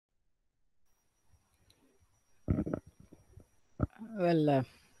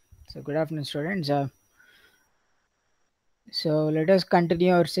So good afternoon, students. So let us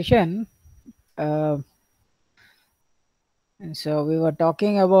continue our session. Uh, so we were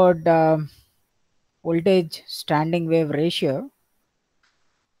talking about voltage standing wave ratio,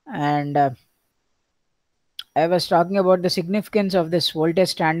 and I was talking about the significance of this voltage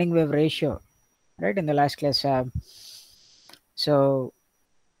standing wave ratio, right, in the last class. So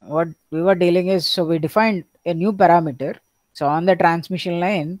what we were dealing is, so we defined a new parameter. So on the transmission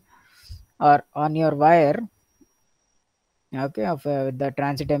line or on your wire, okay, of the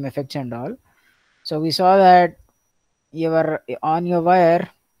transit time effects and all. So we saw that your on your wire,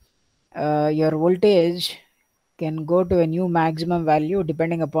 your voltage can go to a new maximum value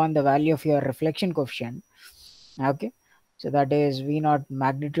depending upon the value of your reflection coefficient. Okay, so that is V naught,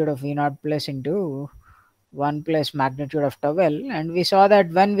 magnitude of V naught plus into 1 plus magnitude of tau L. And we saw that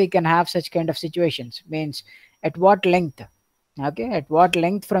when we can have such kind of situations, means at what length, okay, at what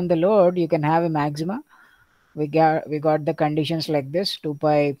length from the load you can have a maxima. We got the conditions like this: 2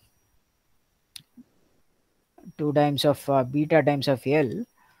 pi 2 times of beta times of L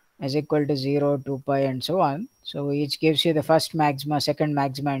is equal to 0, 2 pi, and so on. So each gives you the first maxima, second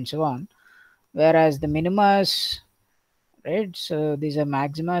maxima, and so on. Whereas the minimas, right? So these are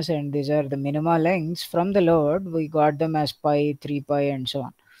maximas and these are the minima lengths from the load. We got them as pi, 3 pi, and so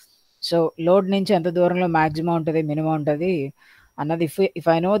on. So load నుంచి ఎంత దూరంలో maximum ఉంటుంది, minimum ఉంటుంది అన్నది, if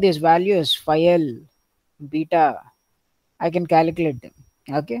I know these values phi L, beta, I can calculate them.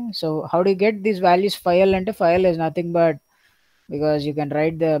 Okay, so how do you get these values? Phi L అంటే phi L is nothing but, because you can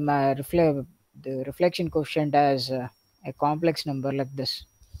write the reflection coefficient as a complex number like this.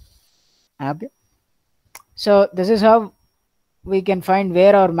 Okay, so this is how we can find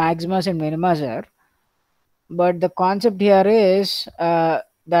where our maximas and minimas are. But the concept here is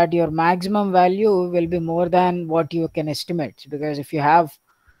that your maximum value will be more than what you can estimate, because if you have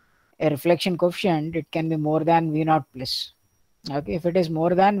a reflection coefficient, it can be more than V naught plus. Okay, if it is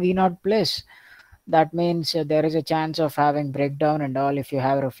more than V naught plus, that means there is a chance of having breakdown and all if you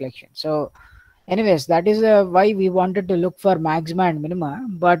have reflection. So anyways, that is why we wanted to look for maxima and minima,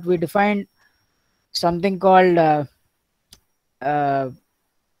 but we defined something called uh,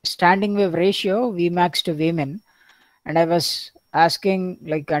 standing wave ratio, Vmax to Vmin. And I was asking,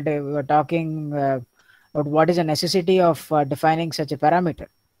 like, and we were talking about what is the necessity of defining such a parameter.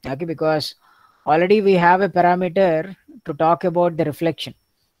 Okay, because already we have a parameter to talk about the reflection.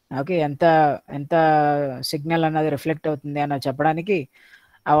 Okay, ఎంత signal అన్నది reflect అవుతుంది అన్న చెప్పడానికి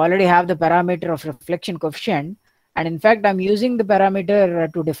I already have the parameter of reflection coefficient, and in fact I'm using the parameter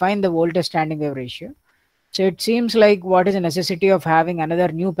to define the voltage standing wave ratio. So it seems like what is the necessity of having another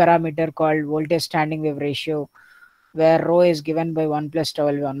new parameter called voltage standing wave ratio, where rho is given by 1 plus tau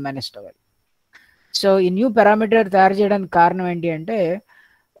L, 1 minus tau L. So ఈ new parameter తయారు చేయడానికి కారణం ఏంటి అంటే,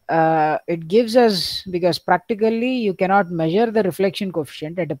 it gives us, because practically you cannot measure the reflection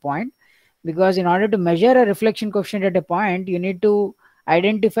coefficient at a point, because in order to measure a reflection coefficient at a point, you need to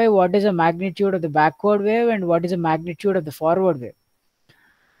identify what is the magnitude of the backward wave and what is the magnitude of the forward wave.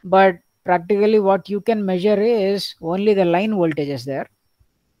 But practically what you can measure is only the line voltages there.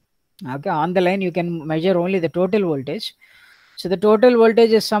 Okay, on the line you can measure only the total voltage. So the total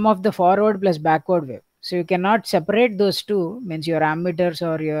voltage is sum of the forward plus backward wave. So you cannot separate those two, means your ammeters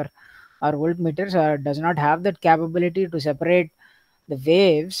or your or voltmeters does not have that capability to separate the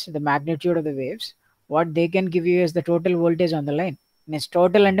waves, the magnitude of the waves. What they can give you is the total voltage on the line. Means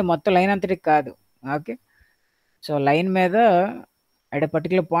total అంటే మొత్తం line అంతటికి కాదు. Okay, so line మీద at a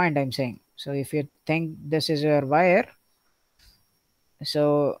particular point I'm saying. So if you think this is your wire, so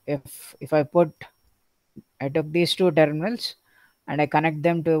if I took these two terminals and I connect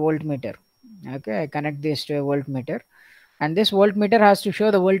them to a voltmeter. Okay, I connect this to a voltmeter, and this voltmeter has to show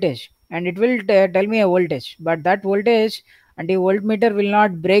the voltage, and it will tell me a voltage, but that voltage and the voltmeter will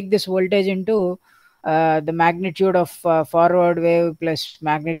not break this voltage into the magnitude of forward wave plus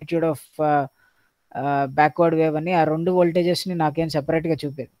magnitude of backward wave అని ఆ రెండు వోల్టేజెస్ని నాకేం సెపరేట్గా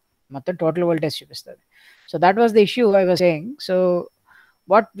చూపేది, మొత్తం total voltage చూపిస్తుంది. So that was the issue I was saying. So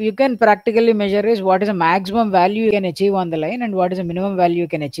what you can practically measure is what is a maximum value you can achieve on the line and what is a minimum value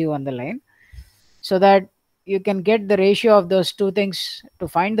you can achieve on the line, so that you can get the ratio of those two things to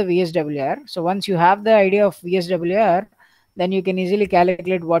find the VSWR. So once you have the idea of VSWR, then you can easily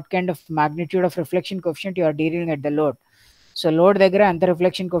calculate what kind of magnitude of reflection coefficient you are dealing at the load. So load దగ్గర ఎంత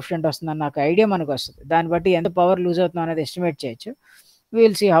reflection coefficient వస్తుందని నాకు idea మనకు వస్తుంది. దాన్ని బట్టి ఎంత power loose అవుతుందో అనేది ఎస్టిమేట్ చేయొచ్చు. We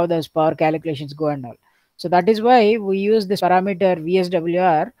will see how those power calculations go and all. So that is why we use this parameter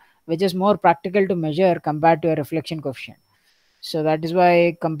VSWR, which is more practical to measure compared to a reflection coefficient. So that is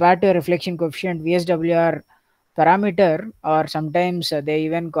why compared to a reflection coefficient, VSWR parameter, or sometimes they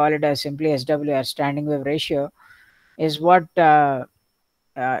even call it as simply SWR, standing wave ratio, is what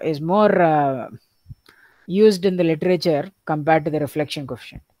is more used in the literature compared to the reflection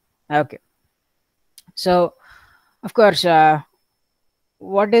coefficient. Okay, so of course,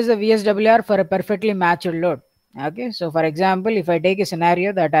 what is the VSWR for a perfectly matched load? Okay, so for example, if I take a scenario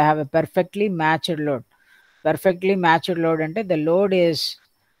that I have a perfectly matched load, and the load is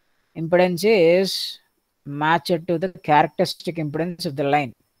impedance is matched to the characteristic impedance of the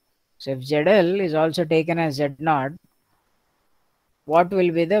line. So if ZL is also taken as Z0, what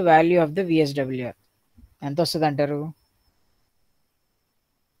will be the value of the VSWR? ఎంత వస్తుంది అంటారు?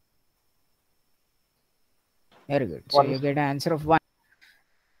 Very good. So One. you get an answer of 1.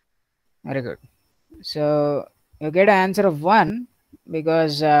 Very good. So you get an answer of 1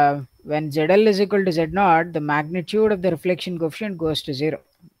 because when ZL is equal to Z0, the magnitude of the reflection coefficient goes to 0.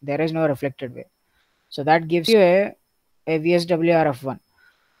 There is no reflected wave. So that gives you a VSWR of 1.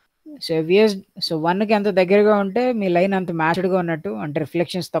 So 1కి ఎంత దగ్గరగా ఉంటే మీ line అంత మ్యాచ్డ్గా ఉన్నట్టు, అంటే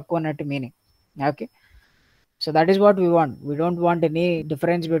reflections తక్కువ ఉన్నట్టు meaning. Okay, so that is what we want. We don't want any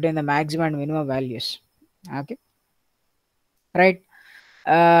difference between the maximum and minimum values. Okay, right.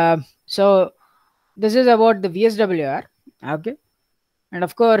 So this is about the VSWR. Okay, and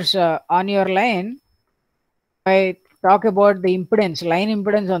of course on your line, I talk about the impedance, line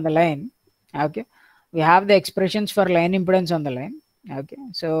impedance on the line. Okay, we have the expressions for line impedance on the line. Okay,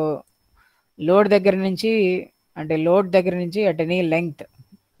 so load దగ్గర నుంచి, అంటే load దగ్గర నుంచి at any length.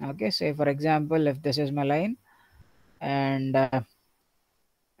 Okay, say for example, if this is my line and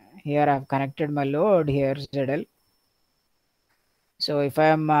here I have connected my load here ZL. So if I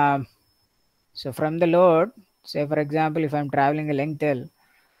am so from the load, say for example, if I am traveling a length L,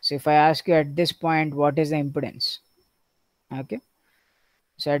 so if I ask you at this point what is the impedance, okay,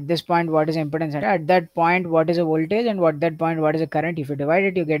 so at this point what is impedance, and at that point what is a voltage, and at that point what is a current, if you divide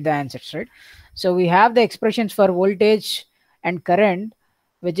it you get the answers, right? So we have the expressions for voltage and current,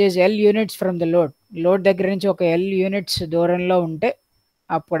 which is L units from the load దగ్గర నుంచి ఒక L units దూరంలో ఉంటే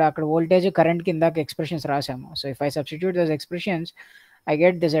అప్పుడు అక్కడ voltage current కి ఇందాక expressions రాసాము. So if I substitute those expressions, I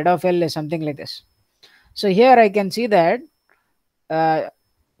get the Z of L is something like this. So here I can see that uh,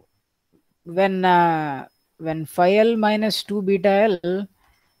 when phi L minus 2 beta L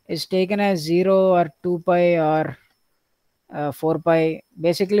is taken as 0 or 2 pi or 4 pi,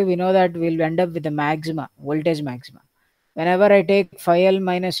 basically we know that we'll end up with the maxima, voltage maxima. Whenever I take phi L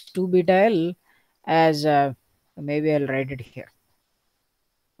minus 2 beta L as maybe I'll write it here.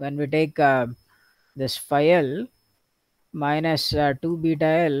 When we take this phi L minus 2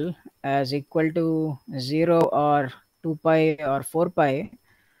 beta L as equal to 0 or 2 pi or 4 pi,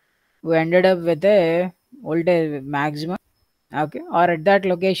 we ended up with a voltage maximum. Okay, or at that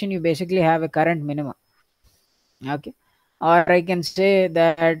location you basically have a current minimum. Okay, or I can say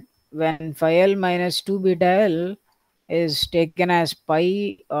that when phi L minus 2 beta L is taken as pi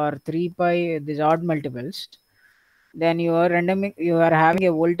or 3 pi, these odd multiples, then you are having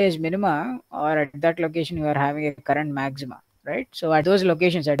a voltage minima, or at that location you are having a current maxima, right? So at those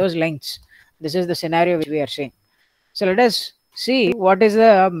locations, at those lengths, this is the scenario which we are seeing. So let us see what is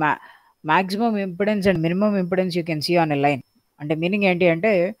the maximum impedance and minimum impedance you can see on a line. అంటే meaning ఏంటి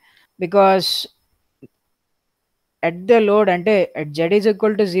అంటే, because at the load, అంటే at Z is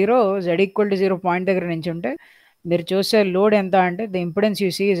equal to 0, Z equal to 0 point దగ్గర నుంచి ఉంటే మీరు చూసే load ఎంత అంటే the impedance you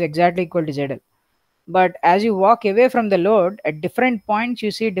see is exactly equal to Z. But as you walk away from the load, at different points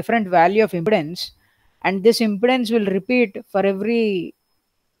you see different value of impedance, and this impedance will repeat for every,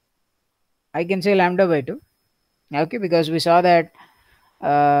 I can say, lambda by 2. Okay, because we saw that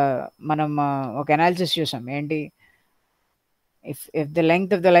మనం ఒక analysis చూసాం ఏంటి, if the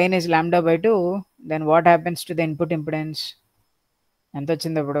length of the line is lambda by 2, then what happens to the input impedance? ఎంత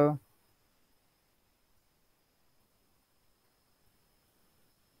వచ్చింది అప్పుడు?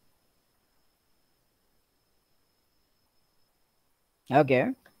 Okay,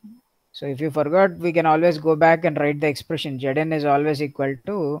 so if you forgot, we can always go back and write the expression. Zn is always equal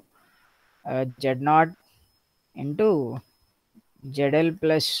to Z0 into ZL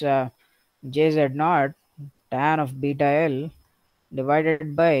plus JZ0 tan of beta L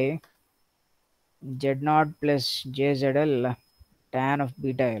divided by Z0 plus JZL tan of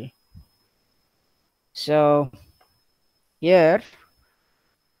beta L. So here,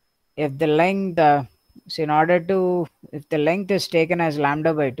 if the length, so in order to, if the length is taken as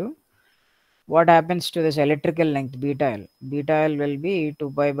lambda by 2, what happens to this electrical length beta L? Beta L will be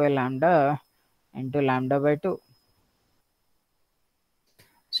 2 pi by lambda into lambda by 2.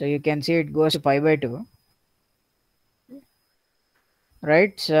 So you can see it goes to pi by 2,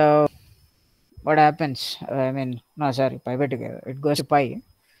 right? So what happens? I mean, no, sorry, pi by 2, it goes to pi.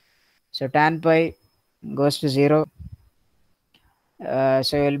 So tan pi goes to 0.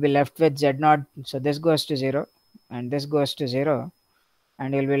 So you'll be left with z naught. So this goes to 0 and this goes to 0.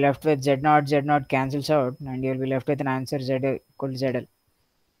 And you'll be left with z naught cancels out, and you'll be left with an answer z equal to zl.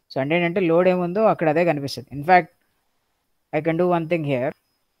 So అంటే load ఏముందో అక్కడ అదే కనిపిస్తుంది. In fact I can do one thing here,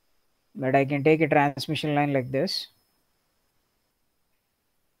 but I can take a transmission line like this.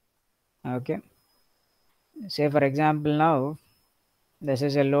 Okay, say for example now this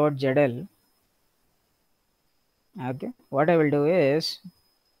is a load ZL. Okay, what I will do is,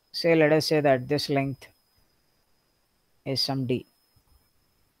 say let us say that this length is some d.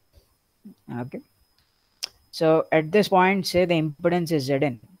 Okay, so at this point say the impedance is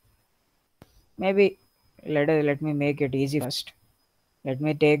Zn. Maybe let me make it easy first. Let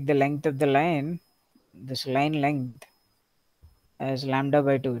me take the length of the line, this line length, as lambda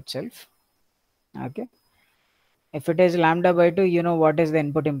by 2 itself. Okay, if it is lambda by 2, you know what is the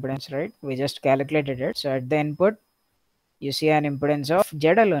input impedance, right? We just calculated it. So at the input you see an impedance of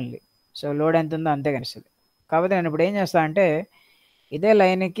ZL only. So load ఎంత ఉందో అంతే కనిపిస్తుంది. కాకపోతే నేను ఇప్పుడు ఏం చేస్తా అంటే ఇదే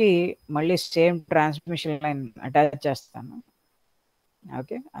లైన్కి మళ్ళీ సేమ్ ట్రాన్స్మిషన్ లైన్ అటాచ్ చేస్తాను.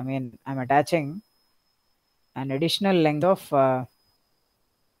 Okay, I mean I'm attaching an additional length of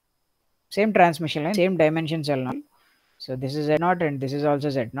same transmission line, same dimensions L0. So this is Z0 and this is also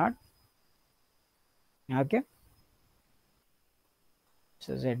Z0. Okay, so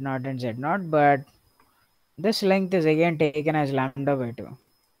Z0 and Z0, but this length is again taken as lambda by 2.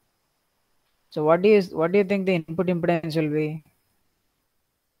 So what do you think the input impedance will be?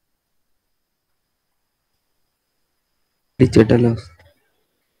 ZL.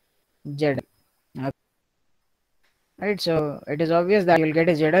 ZL. Okay. Right, so it is obvious that you'll get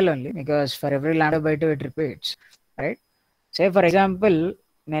a ZL only because for every lambda by 2 it repeats, right? Say for example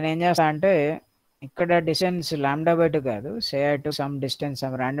నేను ఏం చేస్తా అంటే ఇక్కడ distance lambda by 2 కాదు, say I to some distance,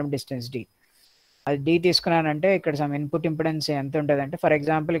 some random distance D. అది D తీసుకున్నానంటే ఇక్కడ some input impedance ఎంత ఉంటుంది అంటే, ఫర్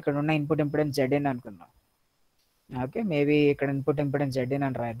ఎగ్జాంపుల్ ఇక్కడ ఉన్న ఇన్పుట్ ఇంపిడెన్స్ జెడ్ఎన్ అనుకుందాం. ఓకే, మేబీ ఇక్కడ ఇన్పుట్ ఇంపిడెన్స్ జెడ్ఎన్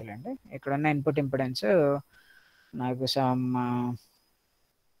అని రాయదులేండి. ఇక్కడ ఉన్న ఇన్పుట్ ఇంపిడెన్స్ నాకు సమ్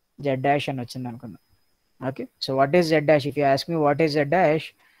జెడ్ డాష్ అని వచ్చింది అనుకుందాం. Okay, so what is Z dash? If you ask me what is Z dash,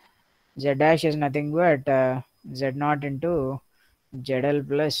 Z dash is nothing but Z naught into ZL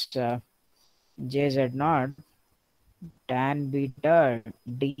plus JZ0 tan beta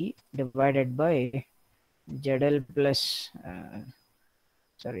d divided by ZL plus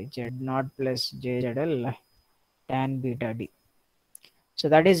Z0 plus JZL tan beta d. So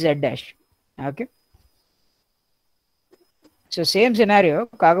that is Z dash. Okay, so same scenario,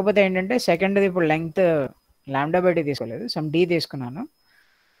 కాకపోతే ఏంటంటే సెకండ్ది ఇప్పుడు length lambda by 2 తీసుకోలేదు, some D తీసుకున్నాను.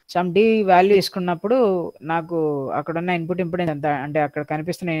 Some D value తీసుకున్నప్పుడు నాకు అక్కడ ఉన్న ఇన్పుట్ ఇంపిడెన్స్ ఎంత అంటే అక్కడ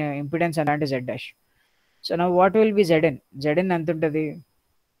కనిపిస్తున్న ఇంపిడెన్స్ ఎంత అంటే జెడ్ డాష్. సో నా what will be ZN? ZN ఎంత ఉంటుంది?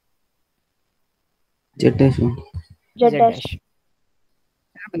 Z dash. Z dash.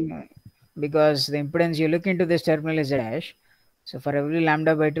 Because the impedance you look into this terminal is Z dash. So for every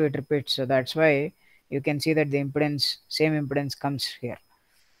lambda by 2 it repeats. So that's why you can see that the impedance, same impedance comes here.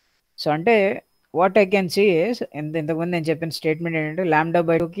 So అంటే what I can see is, ఇంతకుముందు నేను చెప్పిన statement ఏంటంటే lambda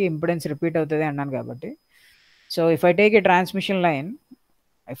by 2కి impedance repeat అవుతుంది అన్నాను కాబట్టి. So if I take a transmission line,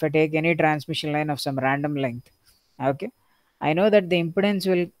 if I take any transmission line of some random length, okay, I know that the impedance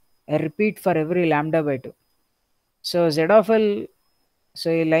will repeat for every lambda by 2. So Z of L, so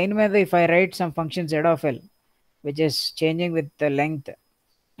a line మీద if I write some function Z of L which is changing with the length,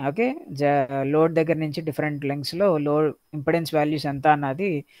 okay, load దగ్గర నుంచి different లెంగ్త్స్లో load impedance values ఎంత అన్నది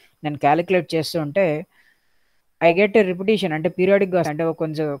నేను calculate చేస్తూ ఉంటే I get a repetition, అంటే పీరియాడిక్గా అంటే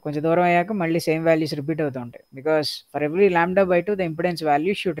కొంచెం దూరం అయ్యాక మళ్ళీ సేమ్ వాల్యూస్ రిపీట్ అవుతూ ఉంటాయి. Because for every lambda by 2 the impedance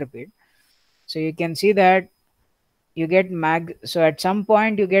value should repeat. So you can see that you get so at some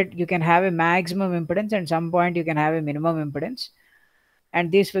point you can have a maximum impedance and some point you can have a minimum impedance, and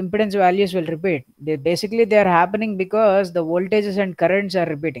these impedance values will repeat. They are happening because the voltages and currents are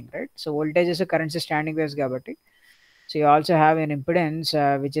repeating, right? So voltages and currents are standing waves kabatti, so you also have an impedance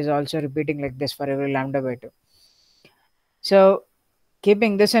which is also repeating like this for every lambda by 2. So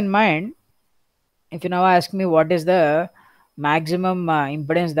keeping this in mind, if you now ask me what is the maximum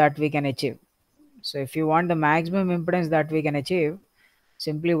impedance that we can achieve, so if you want the maximum impedance that we can achieve,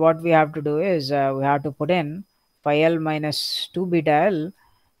 simply what we have to do is we have to put in pi L minus 2 beta L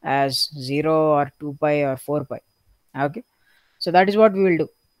as 0 or 2 pi or 4 pi. Okay, so that is what we will do.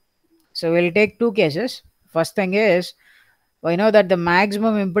 So we'll take two cases. First thing is, we know that the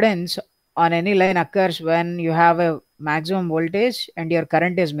maximum impedance on any line occurs when you have a maximum voltage and your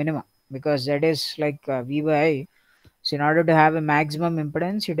current is minimum, because Z is like V by I. So in order to have a maximum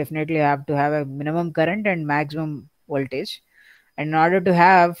impedance, you definitely have to have a minimum current and maximum voltage. And in order to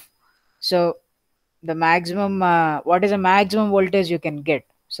have, so the maximum, what is the maximum voltage you can get?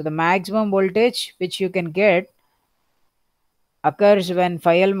 So the maximum voltage which you can get occurs when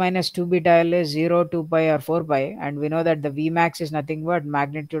phi L minus 2 beta L is 0, 2 pi or 4 pi, and we know that the Vmax is nothing but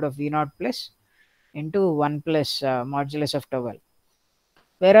magnitude of V naught plus into 1 plus modulus of tau L.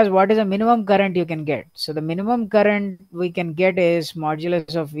 Whereas what is the minimum current you can get? So the minimum current we can get is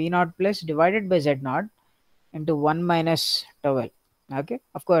modulus of V naught plus divided by Z naught into 1 minus tau L. Okay,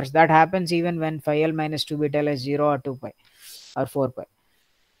 of course that happens even when phi L minus 2 beta L is 0 or 2 pi or 4 pi.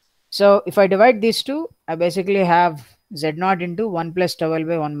 So if I divide these two, I basically have Z naught into 1 plus tau L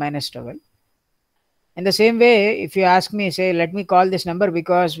by 1 minus tau L. In the same way, if you ask me, say, let me call this number,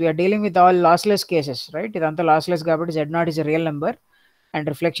 because we are dealing with all lossless cases, right? Idantha lossless kabatti Z naught is a real number and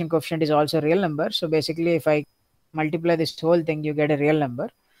reflection coefficient is also a real number. So basically, if I multiply this whole thing, you get a real number.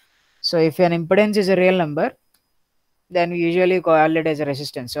 So if an impedance is a real number, then we usually call it as a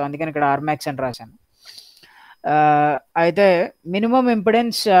resistance. So అందుకని ఇక్కడ Rmax అని రాశాను. అయితే minimum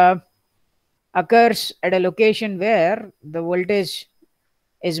impedance occurs at a location where the voltage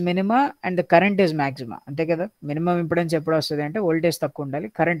is minima and the current is maxima. అంతే కదా, minimum impedance ఎప్పుడు వస్తుంది అంటే వోల్టేజ్ తక్కువ ఉండాలి,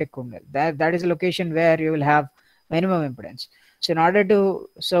 కరెంట్ ఎక్కువ ఉండాలి. that is a location where you will have minimum impedance. So in order to,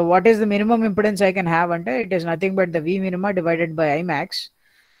 so what is the minimum impedance I can have ante, it is nothing but the V minima divided by I max.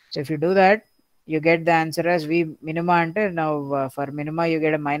 So if you do that, you get the answer as V minima ante, now for minima you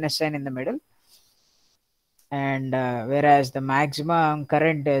get a minus sign in the middle, and whereas the maximum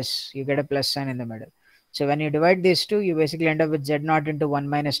current is you get a plus sign in the middle. So when you divide these two, you basically end up with Z naught into 1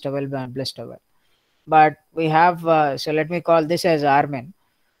 minus tau L by 1 plus tau L. But we have, so let me call this as R min.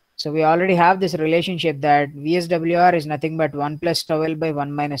 So we already have this relationship that VSWR is nothing but 1 plus tau L by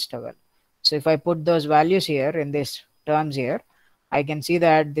 1 minus tau L. So if I put those values here in these terms here, I can see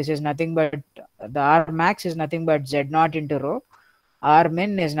that this is nothing but, the R max is nothing but Z naught into rho. R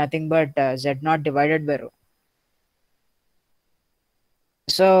min is nothing but Z naught divided by rho.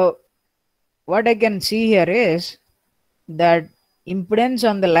 So what I can see here is that impedance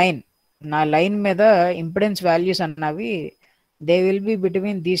on the line, na line మీద impedance values అన్నవి, they will be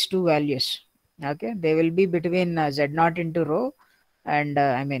between these two values. Okay, they will be between Z naught into rho and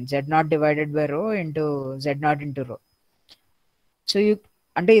I mean Z naught divided by rho into Z naught into rho. So you,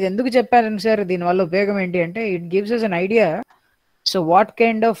 అంటే ఇది ఎందుకు చెప్పాను sir, దీనివల్ల ఉపయోగం ఏంటి అంటే, it gives us an idea, so what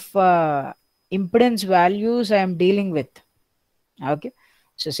kind of impedance values I am dealing with. Okay,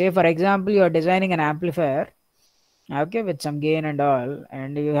 so say for example you are designing an amplifier, okay, with some gain and all,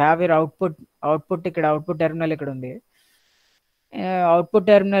 and you have your output ఇక్కడ output terminal ఇక్కడ ఉంది, output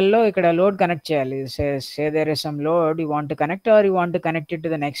టెర్మినల్లో ఇక్కడ load connect చేయాలి. సే there is some load you want to connect, are you want to connect it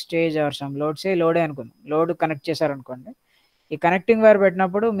to the next stage are some load, సే లోడే అనుకుందాం, load connect చేశారనుకోండి. ఈ connecting wire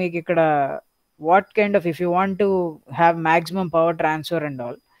పెట్టినప్పుడు మీకు ఇక్కడ what kind of, if you want to have maximum power transfer and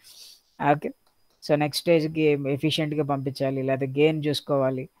all, okay, so next స్టేజ్కి ఎఫిషియెంట్గా పంపించాలి, లేదా gain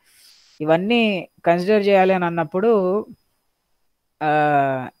చూసుకోవాలి, ఇవన్నీ కన్సిడర్ చేయాలి అని అన్నప్పుడు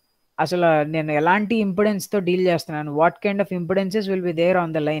అసలు నేను ఎలాంటి ఇంపిడెన్స్తో డీల్ చేస్తున్నాను, what kind of impedances will be there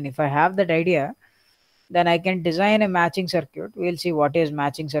on the line. If I have that idea, then I can design a matching circuit. We'll see what is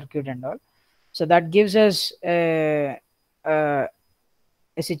matching circuit and all. So that gives us a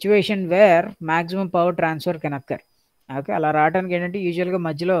situation where maximum power transfer can occur. Okay, అలా రావడానికి ఏంటంటే యూజువల్గా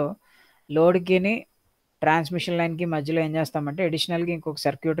మధ్యలో లోడ్కి transmission లైన్కి మధ్యలో ఏం చేస్తామంటే అడిషనల్గా ఇంకొక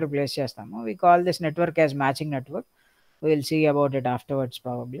సర్క్యూటరీ ప్లేస్ చేస్తాము. We call this network as matching network. Will see about it afterwards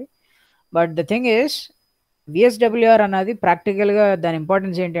probably. But the thing is, విఎస్డబ్ల్యూఆర్ అన్నది ప్రాక్టికల్గా దాని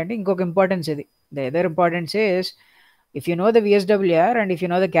ఇంపార్టెన్స్ ఏంటంటే ఇంకొక ఇంపార్టెన్స్ ఇది. The other importance is, if you know the VSWR and if you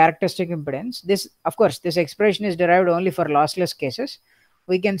know the characteristic impedance, this, of course, this expression is derived only for lossless cases.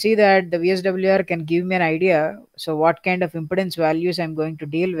 We can see that the VSWR can give me an idea, so what kind of impedance values I'm going to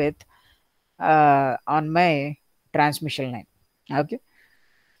deal with on my transmission line. Okay,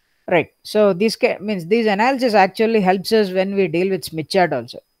 right. So this means this analysis actually helps us when we deal with Smith chart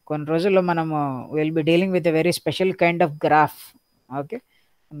also. కొన్ని రోజుల్లో మనము will be dealing with a very special kind of graph. Okay,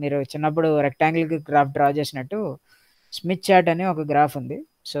 మీరు చిన్నప్పుడు rectangle graph draw చేసినట్టు Smith chart అని ఒక graph ఉంది.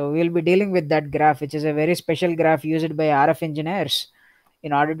 So will be dealing with that graph, which is a very special graph used by RF engineers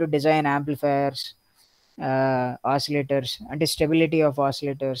in order to design amplifiers, oscillators, అంటే stability of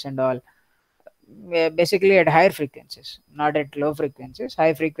oscillators and all, basically at hire frequencies, not at లో frequencies, high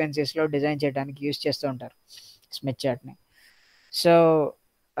ఫ్రీక్వెన్సీస్లో design చేయడానికి use చేస్తూ ఉంటారు Smith చార్ట్ని. So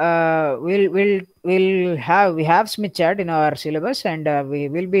we have Smith chart in our syllabus, and we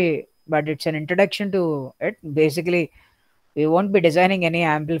will be, but it's an introduction to it. Basically We won't be designing any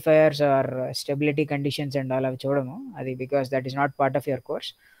amplifiers or stability conditions and all of చూడము అది, because that is not part of your course.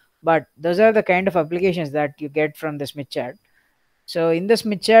 But those are the kind of applications that you get from the Smith chart. So in the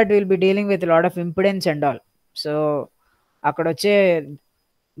Smith chart we'll be dealing with a lot of impedance and all. So అక్కడ వచ్చే,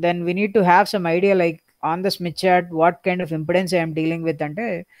 then we need to have some idea like on the Smith chart what kind of impedance I am dealing with అంటే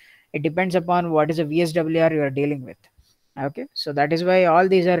it depends upon what is a VSWR you are dealing with. Okay, so that is why all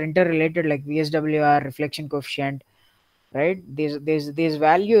these are interrelated, like VSWR, reflection coefficient, right? These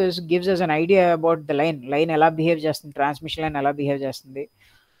values gives us an idea about the line ఎలా behave చేస్తుంది, transmission line ఎలా behave చేస్తుంది,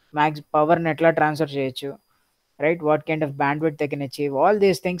 max పవర్ని ఎట్లా transfer చేయొచ్చు, right? What kind of bandwidth they can achieve, all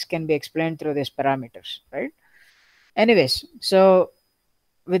these things can be explained through these parameters, right? Anyways, so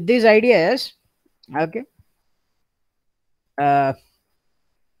with these ideas, okay, uh,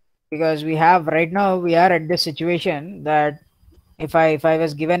 because we have right now we are at this situation that if I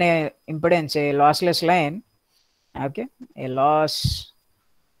was given a impedance, a lossless line, okay, a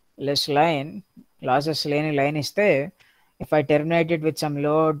lossless losses line is there. If I terminate it with some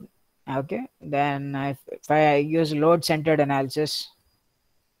load, okay, then if I use load centered analysis,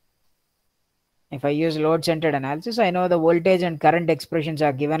 I know the voltage and current expressions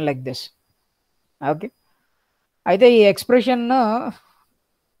are given like this. Okay, అయితే ఈ expression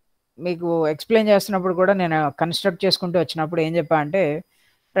మీకు explain చేస్తున్నప్పుడు కూడా నేను construct చేసుకుంటూ వచ్చినప్పుడు ఏం చెప్పా అంటే,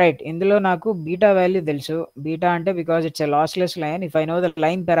 రైట్, ఇందులో నాకు బీటా వాల్యూ తెలుసు. బీటా అంటే because it's a lossless line, if I know the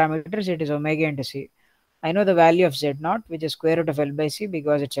line parameters it is omega into C. I know the value of Z naught, which is square root of L by C,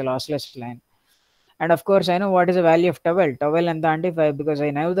 because it's a lossless line. And of course, I know what is the value of towel. Towel and the because I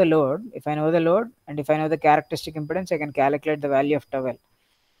know the load. If I know the load and if I know the characteristic impedance, I can calculate the value of towel.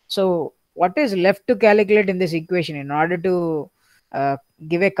 So, what is left to calculate in this equation in order to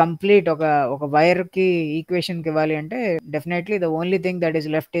give a complete ఒక wire కి equation కి ఇవ్వాలి అంటే definitely the only thing that is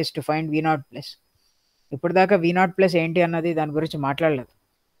left is to find V not plus. ఇప్పుడు దాకా V not plus ఏంటి అన్నది దాని గురించి మాట్లాడలేదు.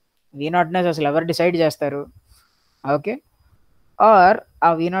 V నాట్నెస్ అసలు ఎవరు డిసైడ్ చేస్తారు, ఓకే, ఆర్ ఆ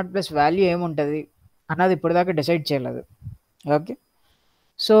V నాట్ ప్లస్ వాల్యూ ఏముంటుంది అన్నది ఇప్పుడు దాకా డిసైడ్ చేయలేదు. Okay,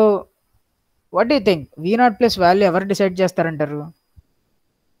 so what do think V not plus value ఎవరు decide చేస్తారంటారు?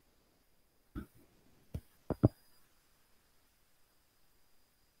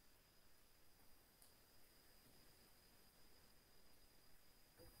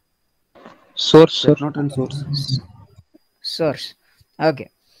 Source, not on source. Source. Okay,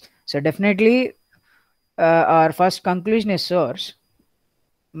 so definitely our first conclusion is source,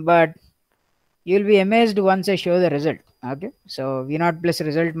 but you'll be amazed once I show the result. Okay, so V naught plus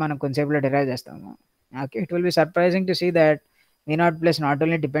result మనం కొంచెంసేపులో derive చేస్తాము. Okay, it will be surprising to see that V naught plus not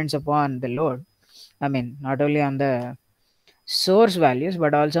only depends upon the load, I mean not only on the source values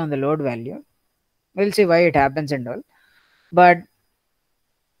but also on the load value. We'll see why it happens and all. But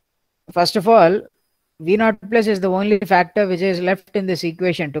first of all, V naught plus is the only factor which is left in this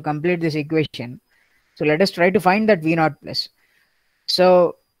equation to complete this equation. So let us try to find that V naught plus. So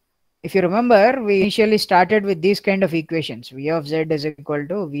if you remember, we initially started with these kind of equations. V of Z is equal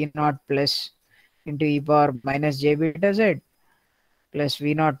to V naught plus into e power minus j beta Z plus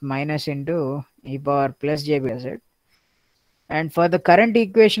V naught minus into e power plus j beta Z. And for the current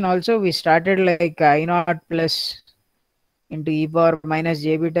equation also, we started like I naught plus into e power minus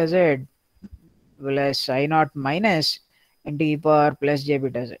j beta Z plus I naught minus into e power plus j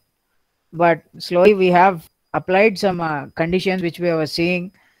beta Z. But slowly we have applied some conditions which we were seeing.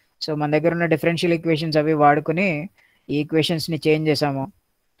 So మన దగ్గర ఉన్న differential equations అవి వాడుకుని ఈ ఈక్వేషన్స్ని change చేసాము.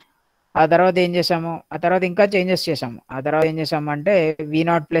 ఆ తర్వాత ఏం చేసాము, ఆ తర్వాత ఇంకా చేంజెస్ చేసాము. ఆ తర్వాత ఏం చేసాము అంటే V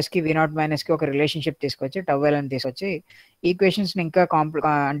నాట్ ప్లస్కి V నాట్ మైనస్కి ఒక రిలేషన్షిప్ తీసుకొచ్చి టవెల్ అని తీసుకొచ్చి ఈక్వేషన్స్ని ఇంకా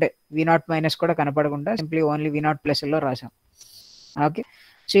అంటే V నాట్ మైనస్ కూడా కనపడకుండా సింప్లీ ఓన్లీ V నాట్ ప్లస్లో రాసాం. Okay,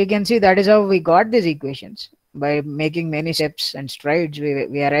 so you can see that is how we got these equations. By making many steps and strides,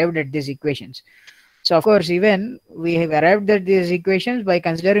 we arrived at these equations. So of course, even we have arrived at these equations by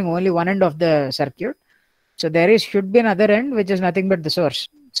considering only one end of the circuit. So there should be another end which is nothing but the source.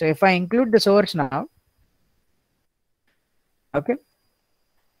 So if I include the source now, okay,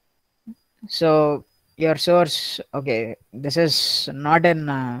 so your source, okay, this is not an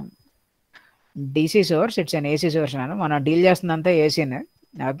DC source, it's an AC source. Mana deal chestunanta AC ne.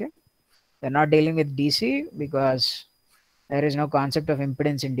 Okay, we're not dealing with DC because there is no concept of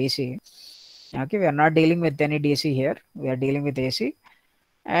impedance in DC. Okay, we are not dealing with any DC here, we are dealing with AC.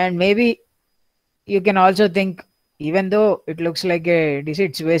 And maybe you can also think, even though it looks like a DC,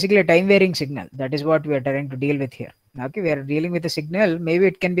 it's basically a time varying signal. That is what we are trying to deal with here. Okay, we are dealing with a signal, maybe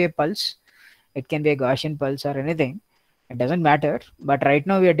it can be a pulse, it can be a Gaussian pulse or anything, it doesn't matter. But right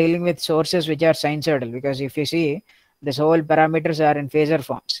now we are dealing with sources which are sinusoidal, because if you see this whole parameters are in phasor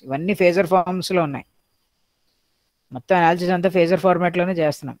forms. ఇవన్నీ phasor forms లో ఉన్నాయి. మొత్తం analysis అంతా phasor ఫార్మాట్లోనే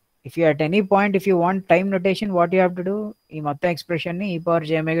చేస్తున్నాం. If you at any point if you want time notation what you have to do, ఈ మొత్తం ఎక్స్ప్రెషన్ని ఈ power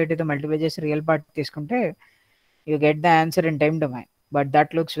జేమెగటీతో multiply చేసి రియల్ పార్ట్ తీసుకుంటే you get the answer in time domain. But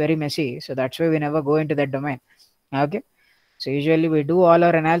that looks very messy, so that's why we never go in to that domain. Okay, so usually we do all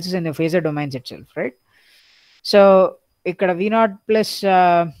our analysis in the phasor domains it self, right? So ఇక్కడ V0 plus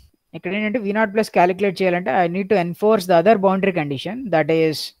ఇక్కడ ఏంటంటే V0 plus calculate చేయాలంటే I need to enforce the other boundary condition, that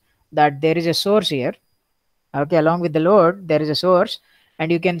is that there is a source here. Okay, along with the load there is a source, and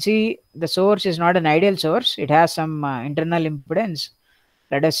you can see the source is not an ideal source. It has some internal impedance.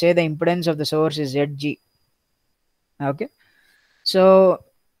 Let us say the impedance of the source is Zg. Okay, so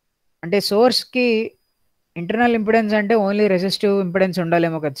అంటే source కి internal impedance అంటే only resistive impedance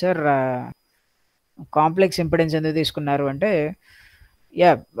ఉండాలేమో కదా sir, complex impedance ఎందుకు తీసుకున్నారు అంటే,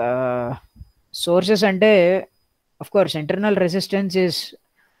 yeah sources అంటే of course internal resistance is,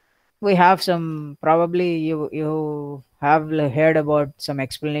 we have some, probably you have heard about some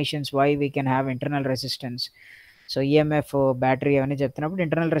explanations why we can have internal resistance. So EMF battery అవన్నీ చెప్తున్నప్పుడు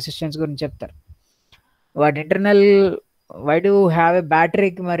internal resistance గురించి చెప్తారు. What internal, why do you have a battery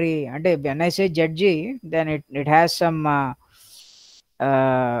కి మరి అంటే when I say Zg then it has some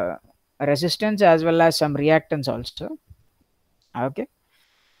resistance as well as some reactance also. Okay,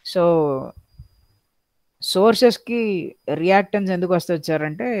 so సోర్సెస్కి reactance ఎందుకు వస్తుంది sir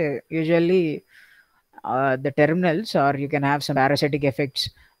అంటే, usually the terminals, or you can have some parasitic effects.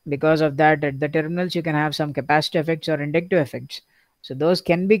 Because of that, at the terminals you can have some capacitive effects or inductive effects. So those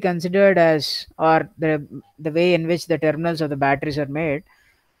can be considered as, or the way in which the terminals of the batteries are made,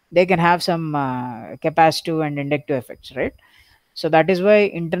 they can have some capacitive and inductive effects, right? So that is why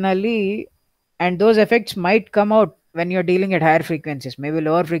internally, and those effects might come out when you're dealing at higher frequencies, maybe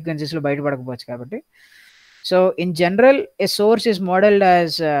lower frequencies lo bayata padakapochu kabatti. So in general, a source is modeled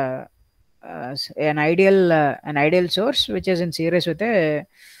as an ideal source which is in series with a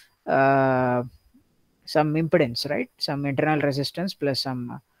some impedance, right? Some internal resistance plus some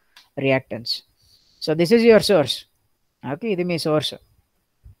reactance. So this is your source. Okay, ఇది మీ source.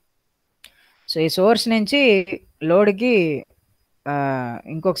 So ఈ source నుంచి లోడ్కి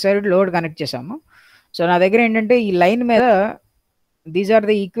ఇంకొకసారి load connect చేసాము. So నా దగ్గర ఏంటంటే ఈ line మీద these are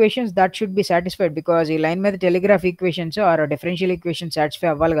the equations that should be satisfied, because ఈ లైన్ మీద telegraph equations are differential equation satisfy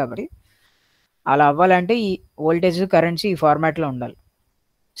అవ్వాలి. కాబట్టి అలా అవ్వాలంటే ఈ వోల్టేజ్ కరెంట్స్ ఈ ఫార్మాట్లో ఉండాలి.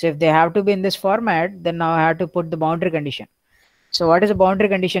 So if they have to be in this format, then now I have to put the boundary condition. So what is the boundary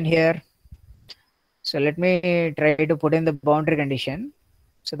condition here? So let me try to put in the boundary condition.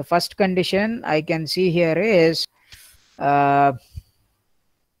 So the first condition I can see here is,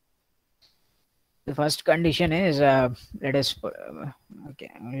 the first condition is let us okay,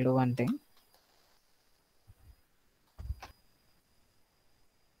 I'll do one thing.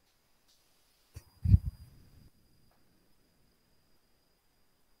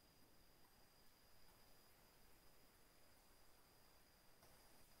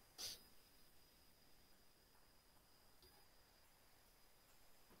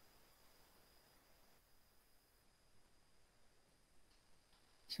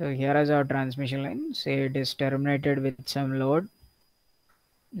 So here is our transmission line. Say it is terminated with some load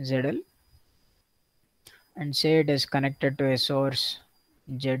ZL, and say it is connected to a source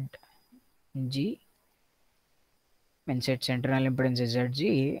ZG, means its internal impedance is ZG,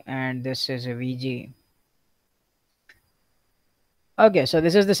 and this is a VG. Okay, so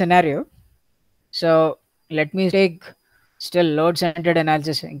this is the scenario. So let me take still load centered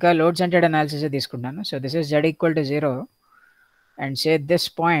analysis. Inka load centered analysis తీసుకుంటాను. So this is Z equal to 0, and say this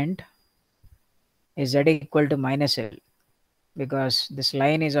point is Z equal to minus L, because this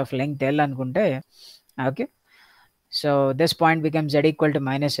line is of length L అనుకుంటే. Okay, so this point becomes Z equal to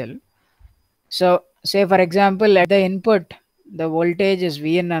minus L. So say for example at the input the voltage is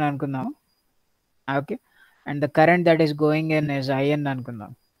Vn అని అనుకుందాం. Okay, and the current that is going in is In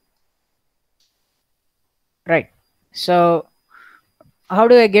అనుకుందాం, right? So how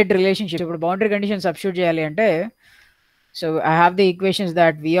do I get relationship? ఇప్పుడు boundary condition substitute చేయాలి అంటే, so I have the equations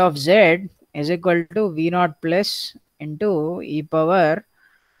that V of Z is equal to V0 plus into e power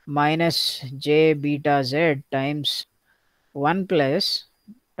minus j beta Z times 1 plus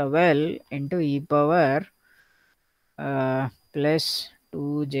 12 into e power plus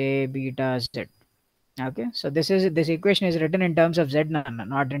 2j beta Z. Okay, so this equation is written in terms of Z,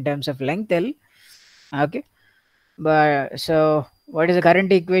 not in terms of length L. Okay, but so what is the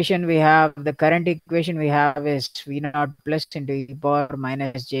current equation we have? The current equation we have is V0 plus into e power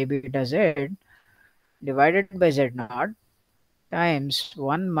minus j beta Z divided by Z0 times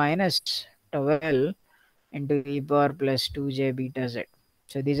 1 minus 12 into e power plus 2j beta Z.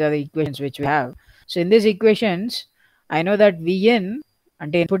 So these are the equations which we have. So in these equations, I know that Vn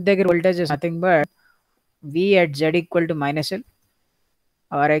అంటే input దగ్గర voltage is nothing but V at Z equal to minus L,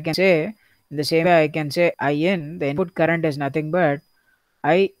 or I can say in the same way I can say In, the input current is nothing but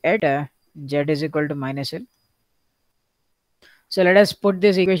I at Z is equal to minus L. So let us put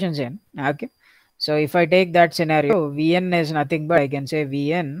these equations in. Okay. So if I take that scenario, Vn is nothing but I can say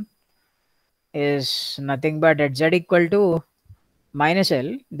Vn is nothing but at Z equal to minus L.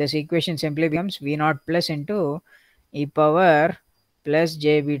 This equation simply becomes V naught plus into e power plus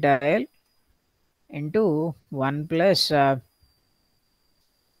j beta L into 1 plus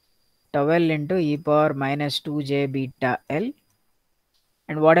tau L into e power minus 2j beta L.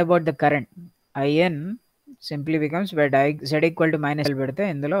 And what about the current? In simply becomes where Z equal to minus L పెడితే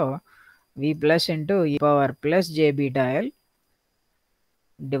ఇందులో V plus into e power plus j beta L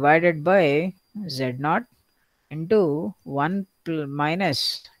divided by Z naught into 1 minus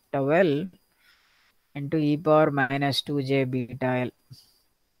tau L into e power minus 2j beta L.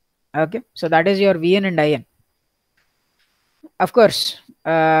 Okay, so that is your Vn and In. Of course,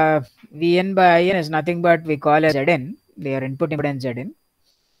 Vn by In is nothing but we call as Zn, their input impedance Zn.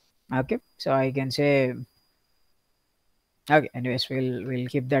 Okay, so I can say, okay, anyways, we'll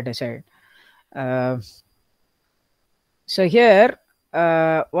keep that aside. Uh, so here,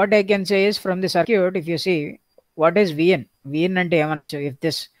 what I can say is from the circuit, if you see what is Vn, Vn and so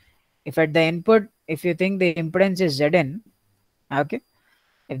if at the input, if you think the impedance is Zn, okay,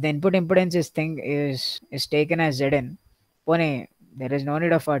 if the input impedance is taken as Zn, pone there is no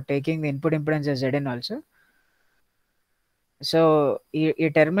need of taking the input impedance as Zn also. So ఈ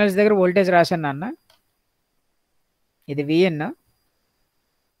terminals దగ్గర voltage రాశాను నాన్న, ఇది Vn.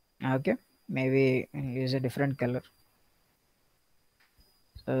 Okay, maybe use a different color.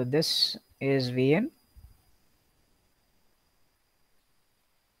 So this is Vn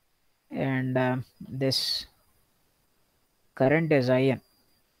and this current is In.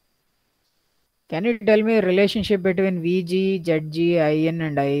 Can you tell me relationship between Vg, Zg, In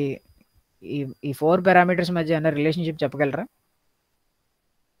and I? ఈ 4 parameters మధ్య అన్న relationship చెప్పగలరా?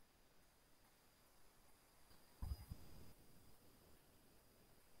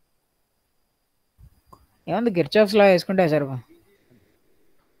 ఏముంది, Kirchhoff's law వేసుకుంటే sir.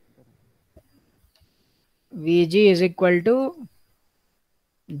 Vg is equal to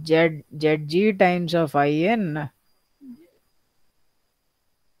Zg times of In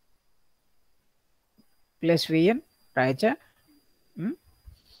plus Vn, right?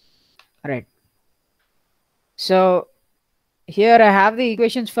 Right. So here I have the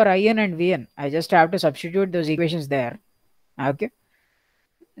equations for In and Vn. I just have to substitute those equations there. Okay.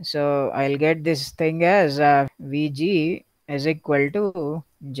 So I'll get this thing as Vg is equal to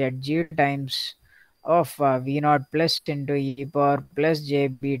Zg times of V naught plus into e power plus j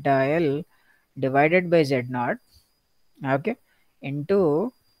beta L divided by Z naught. Okay. Into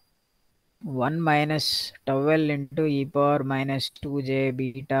 1 minus tau L into e power minus 2j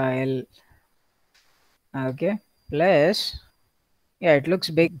beta L. Okay. Plus, yeah, it looks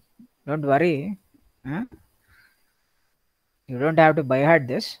big. Don't worry. Huh? You don't have to by heart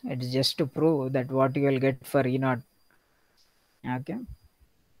this. It's just to prove that what you will get for E naught. Okay.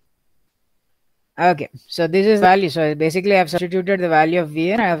 Okay. So this is value. So basically, I have substituted the value of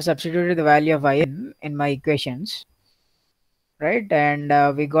Vn. I have substituted the value of In my equations. Right. And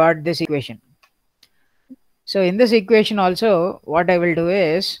we got this equation. So in this equation also, what I will do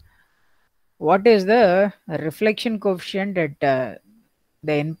is, what is the reflection coefficient at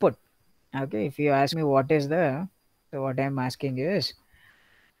the input? Okay. If you ask me what is the, so what I'm asking is,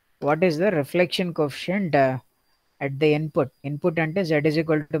 what is the reflection coefficient at the input ante Z is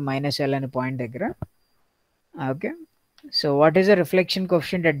equal to minus L and point దగ్గర. Okay, so what is the reflection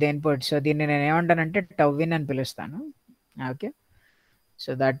coefficient at the input? So దీన్ని నేను ఏమంటానంటే tauin అని పిలుస్తాను. Okay, so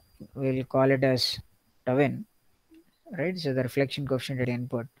that we'll call it as tauin, right? So the reflection coefficient at the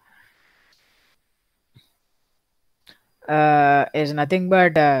input is nothing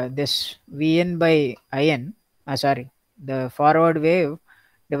but this Vn by In, sorry, the forward wave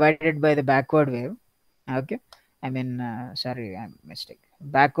divided by the backward wave. Okay, I mean, sorry, I'm mistake.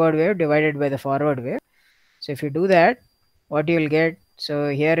 Backward wave divided by the forward wave. So if you do that, what you will get? So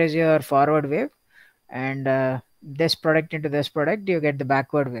here is your forward wave, and this product into this product, you get the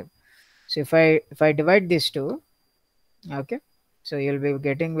backward wave. So if I divide these two, okay, so you'll be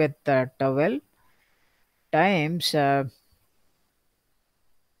getting with tau L times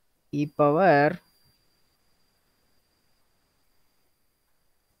e power.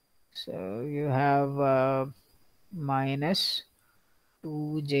 So you have minus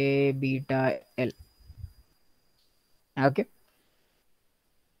 2j beta L. Okay,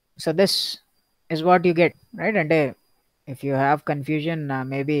 so this is what you get, right? And if you have confusion,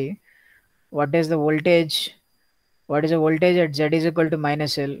 maybe what is the voltage, what is the voltage at Z is equal to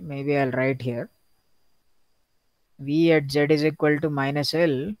minus L, maybe I'll write here. V at Z is equal to minus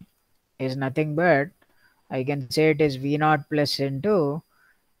L is nothing but, I can say it is V naught plus into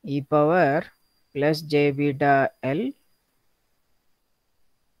e power plus j beta L.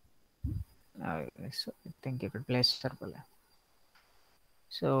 So I think you could place circle.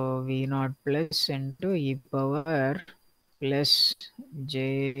 So V naught plus into e power plus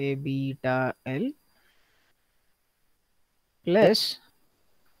j beta L plus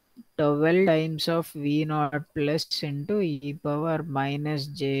 12 times of V naught plus into e power minus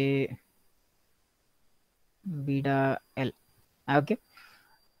j beta L. Okay.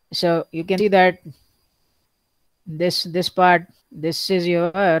 So you can see that this part, this is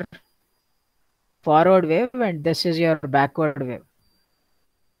your forward wave and this is your backward wave.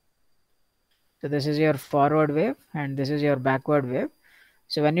 So this is your forward wave and this is your backward wave.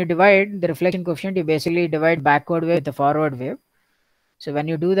 So when you divide the reflection coefficient, you basically divide backward wave with the forward wave. So when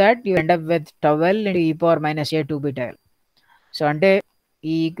you do that, you end up with tau L into e power minus a 2 beta L. So ante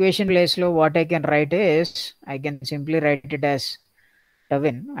ఈ equation ప్లేస్లో what I can write is, I can simply right it as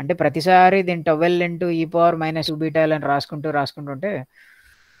టవిన్. అంటే ప్రతిసారి దీని towel into ఈ power minus 2 beta అని రాసుకుంటుంటే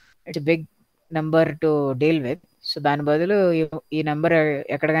it's big number to deal with. So దాని బదులు ఈ నెంబర్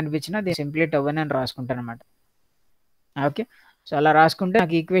ఎక్కడ కనిపించినా దీన్ని సింప్లీ టవెన్ అని రాసుకుంటాను అనమాట. ఓకే. సో అలా రాసుకుంటే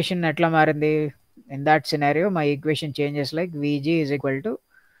నాకు ఈక్వేషన్ ఎట్లా మారింది, in that scenario my equation changes like Vg is equal to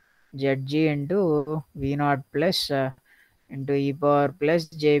Zg into V not plus into e power plus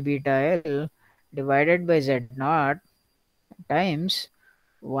j beta L divided by Z naught times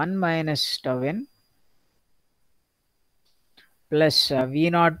 1 minus tau n plus V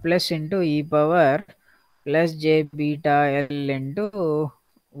naught plus into e power plus j beta L into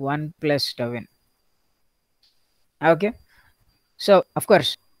 1 plus tau n. Okay. So of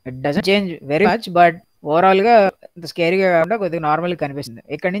course it doesn't change very much, but overall గా స్కేరీగా కాకుండా కొద్దిగా normal కనిపిస్తుంది.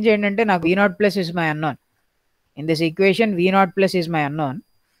 ఇక్కడ నుంచి ఏంటంటే నాకు V naught plus is my unknown. In this equation V naught plus is my unknown.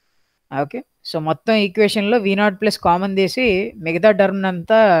 Okay. So మొత్తం ఈక్వేషన్లో V naught plus common తీసి మిగతా టర్మ్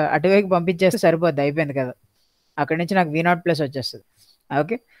అంతా అటువైపు పంపించేస్తే సరిపోద్ది, అయిపోయింది కదా. అక్కడి నుంచి నాకు V naught ప్లస్ వచ్చేస్తుంది.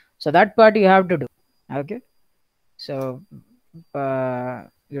 Okay. So that part you have to do. Okay. So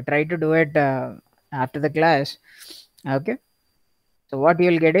you try to do it after the class. Okay. So what you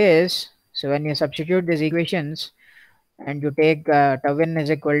will get is, so when you substitute this equations and you take tau n is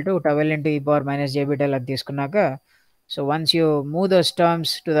equal to tau L into e power minus j beta L అది తీసుకున్నాక, so once you move those terms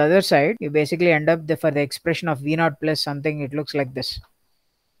to the other side, you basically end up for the expression of V naught plus something, it looks like this.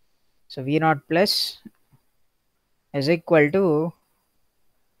 So V naught plus is equal to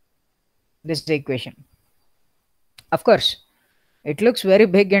this equation. Of course it looks very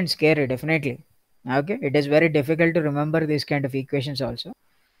big and scary, definitely. Okay. It is very difficult to remember these kind of equations also,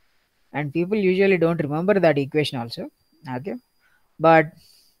 and people usually don't remember that equation also. Okay. But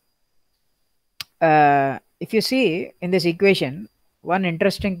if you see in this equation, one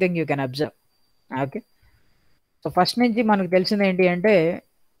interesting thing you can observe. Okay. So first నుంచి మనకు తెలిసింది ఏంటి అంటే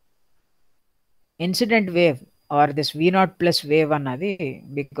incident wave are this V naught plus wave అన్నది,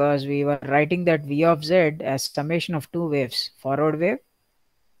 because we were writing that V of Z as summation of two waves, forward wave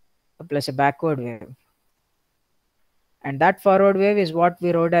plus a backward wave, and that forward wave is what we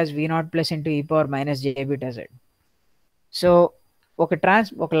wrote as V naught plus into e power minus j beta Z. So ఒక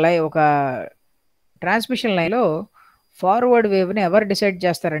transmission లైన్లో forward వేవ్ని ఎవరు decide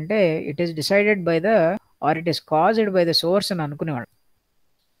చేస్తారంటే, it is decided by the are it is caused by the source అని అనుకునేవాడు.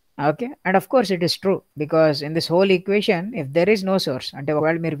 Okay. And of course it is true, because in this whole equation if there is no source, అంటే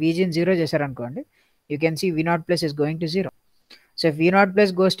ఒకవేళ మీరు Vgని 0 చేశారనుకోండి, you can see V naught plus is going to 0. So if V naught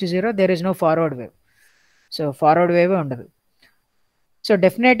plus goes to 0, there is no forward wave. So forward wave ఉండదు. So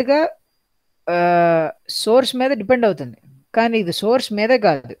డెఫినెట్గా source మీద depend అవుతుంది, కానీ ఇది సోర్స్ మీదే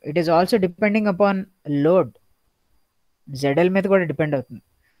కాదు, it is also depending upon load ZL మీద కూడా డిపెండ్ అవుతుంది.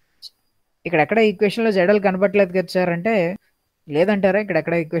 ఇక్కడ ఎక్కడ ఈక్వేషన్లో ZL కనబట్టలేదు కదా సార్ అంటే, లేదంటారా ఇక్కడ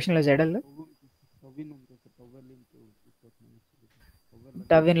ఎక్కడ ఈక్వేషన్లో ZL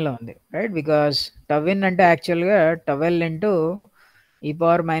టవిన్లో ఉంది, రైట్? బికాస్ టవిన్ అంటే యాక్చువల్గా tau L into e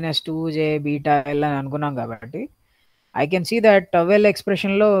power minus 2j beta L అని అనుకున్నాం కాబట్టి I can see that tau L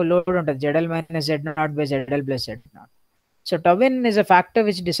expression లో లోడ్ ఉంటుంది, ZL minus Z naught by ZL plus Z naught. So tau n is a factor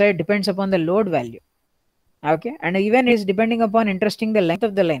which depends upon the load value. Okay. And even is depending upon interesting the length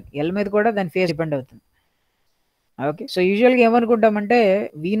of the line. L మీద కూడా దాని phase depend అవుతుంది. Okay. So యూజువల్గా ఏమనుకుంటామంటే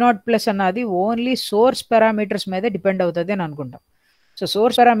V naught plus అన్నది only source parameters మీద depend అవుతుంది అని అనుకుంటాం. సో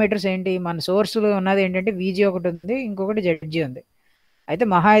సోర్స్ పారామీటర్స్ ఏంటి, మన సోర్స్లో ఉన్నది ఏంటంటే Vg ఒకటి ఉంది, ఇంకొకటి Zg ఉంది. అయితే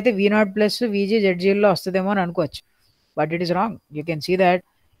మహా అయితే V naught ప్లస్ Vg Zgలో వస్తుందేమో అని అనుకోవచ్చు. but it is wrong. You can see that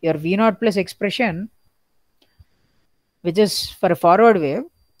your V naught plus expression, which is for a forward wave,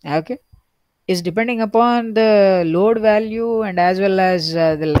 okay, is depending upon the load value and as well as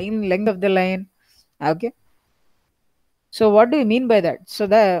the line length of the line, okay. So what do you mean by that?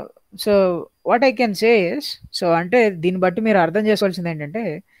 So what I can say is, so అంటే దీన్ని బట్టి మీరు అర్థం చేసుకోవాల్సింది ఏంటంటే,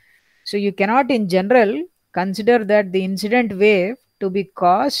 so you cannot in general consider that the incident wave to be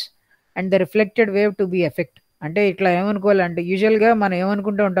cause and the reflected wave to be effect. అంటే ఇట్లా ఏమనుకోవాలంటే, యూజువల్గా మనం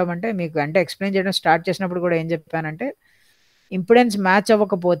ఏమనుకుంటూ ఉంటామంటే, మీకు అంటే ఎక్స్ప్లెయిన్ చేయడం స్టార్ట్ చేసినప్పుడు కూడా ఏం చెప్పానంటే, ఇంపిడెన్స్ మ్యాచ్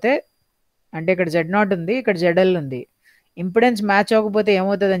అవ్వకపోతే, అంటే ఇక్కడ జెడ్ నాట్ ఉంది, ఇక్కడ జెడ్ఎల్ ఉంది, ఇంపిడెన్స్ మ్యాచ్ అవ్వకపోతే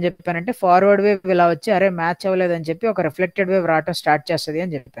ఏమవుతుంది అని చెప్పానంటే, ఫార్వర్డ్ వేవ్ ఇలా వచ్చి అరే మ్యాచ్ అవ్వలేదని చెప్పి ఒక రిఫ్లెక్టెడ్ వేవ్ రావటం స్టార్ట్ చేస్తుంది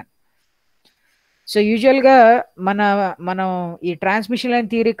అని చెప్పాను. సో యూజువల్గా మనం ఈ ట్రాన్స్మిషన్ లైన్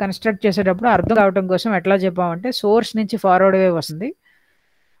థియరీ కన్స్ట్రక్ట్ చేసేటప్పుడు అర్థం కావడం కోసం ఎట్లా చెప్పామంటే, సోర్స్ నుంచి ఫార్వర్డ్ వేవ్ వస్తుంది,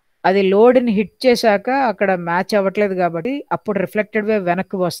 అది లోడ్ని హిట్ చేశాక అక్కడ మ్యాచ్ అవ్వట్లేదు కాబట్టి అప్పుడు రిఫ్లెక్టెడ్ వేవ్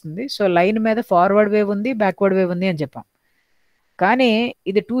వెనక్కి వస్తుంది. సో లైన్ మీద ఫార్వర్డ్ వేవ్ ఉంది, బ్యాక్వర్డ్ వేవ్ ఉంది అని చెప్పాం. కానీ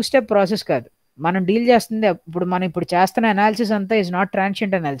ఇది 2 స్టెప్ ప్రాసెస్ కాదు. మనం డీల్ చేస్తుంది మనం ఇప్పుడు చేస్తున్న అనాలిసిస్ అంతా ఇస్ నాట్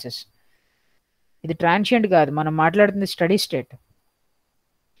ట్రాన్షియంట్ అనాలిసిస్. ఇది ట్రాన్షియంట్ కాదు, మనం మాట్లాడుతుంది steady state.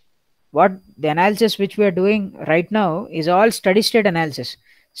 What the analysis which we are doing right now is all steady state analysis.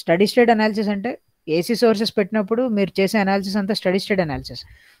 Steady state analysis అంటే ఏసీ సోర్సెస్ పెట్టినప్పుడు మీరు చేసే అనాలిసిస్ అంతా స్టడీ స్టేట్ అనాలిసిస్.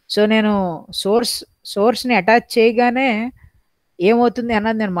 సో నేను సోర్స్ని అటాచ్ చేయగానే ఏమవుతుంది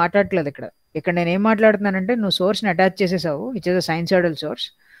అన్నది నేను మాట్లాడట్లేదు ఇక్కడ. ఇక్కడ నేను ఏం మాట్లాడుతున్నానంటే, నువ్వు సోర్స్ని attach చేసేసావు, which is a sinusoidal source.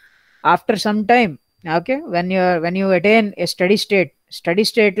 After some time, okay, when you attain A study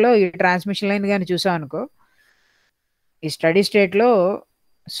స్టేట్లో ఈ ట్రాన్స్మిషన్ లైన్ కానీ చూసావు అనుకో, ఈ స్టడీ స్టేట్లో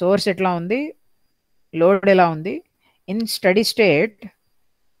సోర్స్ ఎట్లా ఉంది, లోడ్ ఎలా ఉంది. In steady state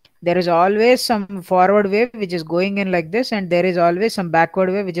there is always some forward wave which is going in like this, and there is always some backward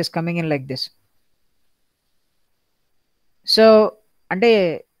wave which is coming in like this. So అంటే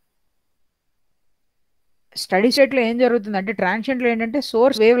study స్టేట్లో ఏం జరుగుతుంది అంటే, ట్రాన్షియంట్లో ఏంటంటే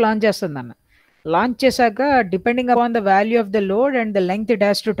source wave launch చేస్తుంది అన్న. Launch చేశాక depending upon the value of the load and the length it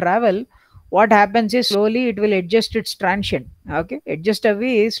has to travel, what happens ఈ slowly it will adjust it's transient. Okay, adjust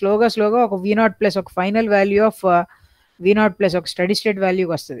అవి స్లోగా ఒక V నాట్ ప్లస్ ఒక final value of V not plus ఒక steady state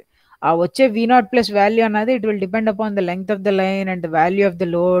వాల్యూకి వస్తుంది. ఆ వచ్చే V not plus value అన్నది it will depend upon the length of the line and the value of the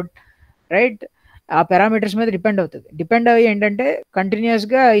load, right. ఆ parameters మీద depend అవుతుంది. Depend అయ్యి ఏంటంటే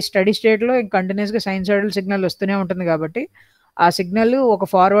కంటిన్యూస్గా ఈ స్టడీ స్టేట్లో కంటిన్యూస్గా సైన్సాయిడల్ సిగ్నల్ వస్తూనే ఉంటుంది కాబట్టి ఆ సిగ్నల్ ఒక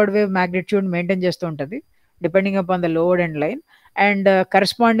ఫార్వర్డ్ వేవ్ మ్యాగ్నిట్యూడ్ మెయింటైన్ చేస్తూ ఉంటుంది depending upon the load and line, and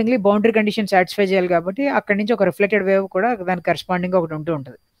కరెస్పాండింగ్లీ boundary condition satisfy చేయాలి కాబట్టి అక్కడి నుంచి ఒక రిఫ్లెక్టెడ్ వేవ్ కూడా దానికి కరెస్పాండింగ్ ఒకటి ఉంటూ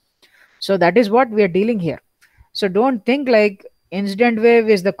ఉంటుంది. So that is what we are dealing here. So don't think like incident wave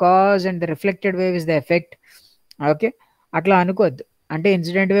is the cause and the reflected wave is the effect. Okay, అట్లా అనుకోవద్దు. అంటే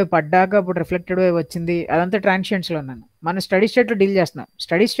ఇన్సిడెంట్ వేవ్ పడ్డాక అప్పుడు రిఫ్లెక్టెడ్ వేవ్ వచ్చింది, అదంతా ట్రాన్షియంట్స్లో ఉన్నాను. మనం స్టడీ స్టేట్లో డీల్ చేస్తున్నాం.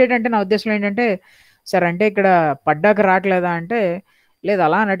 స్టడీ స్టేట్ అంటే నా ఉద్దేశంలో ఏంటంటే, సార్ అంటే ఇక్కడ పడ్డాక రావట్లేదా అంటే, లేదు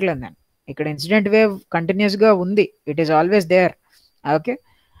అలా అనట్లేదు నేను. ఇక్కడ ఇన్సిడెంట్ వేవ్ కంటిన్యూస్గా ఉంది, it is always there. Okay,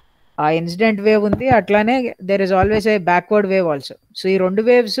 ఆ ఇన్సిడెంట్ వేవ్ ఉంది, అట్లానే there is always a backward wave also. So ఈ రెండు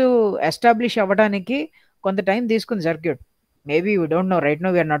వేవ్స్ ఎస్టాబ్లిష్ అవ్వడానికి కొంత టైం తీసుకుంది circuit. Maybe we don't know right no,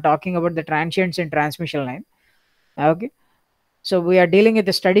 we are not talking about the ట్రాన్షియంట్స్ in transmission line. Okay, so we are dealing with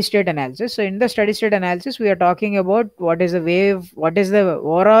the steady state analysis. So in the steady state analysis we are talking about what is the wave, what is the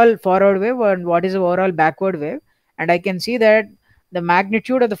overall forward wave and what is the overall backward wave, and I can see that the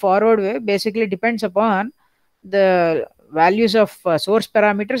magnitude of the forward wave basically depends upon the values of source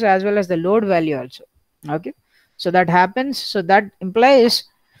parameters as well as the load value also. Okay, so that happens, so that implies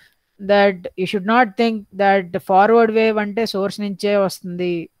that you should not think that the forward wave ante source nunche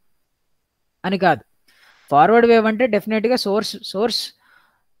vastundi ani kaadu. Forward wave అంటే డెఫినెట్గా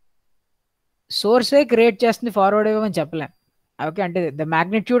సోర్సే create చేస్తుంది forward wave అని చెప్పలేం. Okay, అంటే the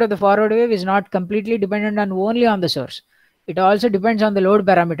magnitude of the forward wave is not completely dependent on only on the source, it also depends on the load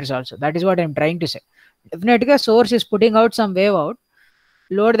parameters also. That is what I'm trying to say. డెఫినెట్గా source is putting out some wave out,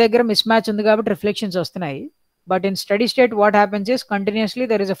 load దగ్గర miss match ఉంది కాబట్టి reflections వస్తున్నాయి. But in steady state what happens is continuously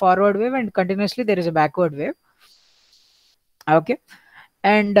there is a forward wave and continuously there is a backward wave. Okay,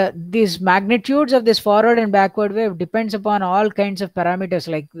 and these magnitudes of this forward and backward wave depends upon all kinds of parameters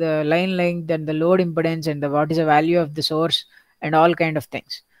like the line length and the load impedance and what is the value of the source and all kind of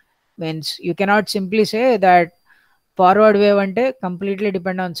things. Means you cannot simply say that forward wave ante completely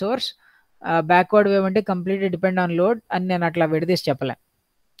depend on source, backward wave ante completely depend on load and nenu atla vididisi cheppalem.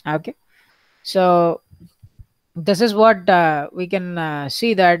 Okay, so this is what we can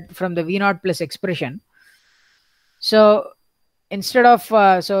see that from the V naught plus expression. So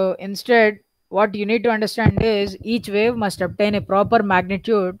instead what you need to understand is each wave must obtain a proper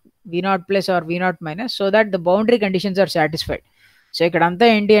magnitude V0 plus or V0 minus, so that the boundary conditions are satisfied. So ఇక్కడ అంతా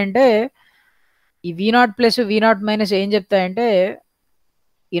ఏంటి అంటే ఈ V0 plus V0 minus ఏం చెప్తాయంటే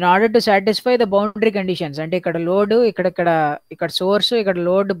in order to satisfy the boundary conditions, అంటే ఇక్కడ load ఇక్కడ source ఇక్కడ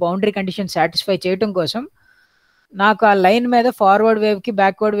లోడ్ బౌండరీ కండిషన్ సాటిస్ఫై చేయటం కోసం నాకు ఆ లైన్ మీద ఫార్వర్డ్ వేవ్ కి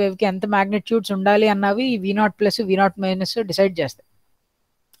బ్యాక్వర్డ్ వేవ్ కి ఎంత మ్యాగ్నిట్యూడ్స్ ఉండాలి అన్నవి V0 plus V0 minus decide చేస్తాయి.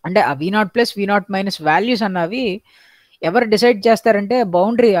 అంటే ఆ V0 plus V0 minus values అన్నవి ఎవరు డిసైడ్ చేస్తారంటే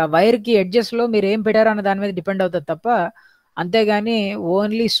బౌండరీ ఆ వైర్ కి ఎడ్జెస్ లో మీరు ఏం పెట్టారో అన్న దాని మీద డిపెండ్ అవుతుంది తప్ప, అంతేగాని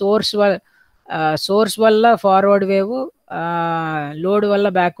ఓన్లీ సోర్స్ వల్ల ఫార్వర్డ్ వేవ్, లోడ్ వల్ల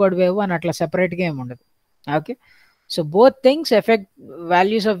బ్యాక్వర్డ్ వేవ్ అని అట్లా సెపరేట్గా ఏమి ఉండదు. Okay, so both things effect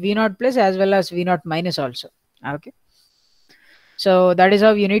values of V0 plus as well as V0 minus also. Okay, so that is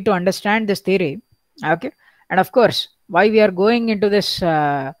how you need to understand this theory. Okay, and of course why we are going into this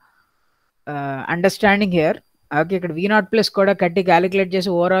understanding here. Okay, ఇక్కడ V0 plus కూడా కట్టి calculate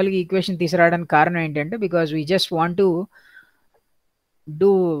చేసి ఓవరాల్గా equation తీసుకురావడానికి కారణం ఏంటంటే because we just want to do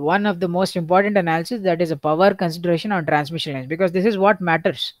one of the most important analysis, that is a power consideration on transmission lines, because this is what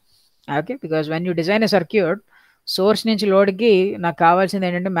matters. Okay, because when you design a circuit, source నుంచి load కి నాకు కావాల్సింది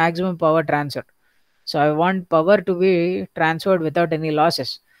ఏంటంటే maximum power transfer. So I want power to be transferred without any losses.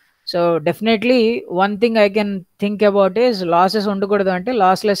 So definitely one thing I can think about is losses ఉండకూడదు అంటే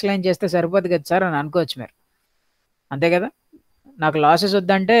lossless line చేస్తే సరిపోదు కదా సార్ అని అనుకోవచ్చు మీరు, అంతే కదా. నాకు లాసెస్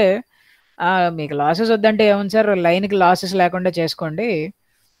వద్దంటే మీకు లాసెస్ వద్దంటే ఏముంది సార్, లైన్కి లాసెస్ లేకుండా చేసుకోండి.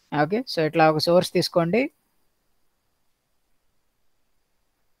 ఓకే, సో ఇట్లా ఒక సోర్స్ తీసుకోండి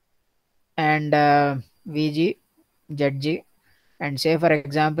and విజీ జెడ్జీ and say for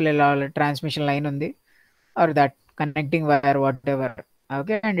example ఇలా ట్రాన్స్మిషన్ లైన్ ఉంది are that connecting wire what ever.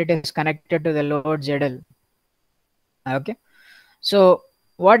 Okay, and it is connected to the load ZL. Okay, so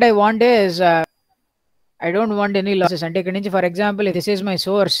what I want is I don't want any losses. అంటే ఇక్కడ నుంచి for example this is my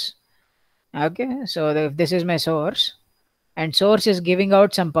source. Okay, so if this is my source and source is giving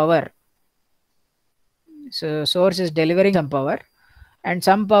out some power, so source is delivering some power and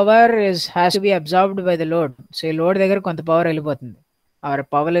some power has to be absorbed by the load. So load దగ్గర కొంత power వెళ్ళిపోతుంది, or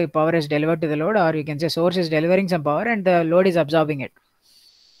power is delivered to the load, or you can say source is delivering some power and the load is absorbing it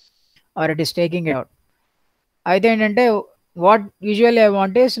or it is taking it out. అయితే ఏంటంటే what usually I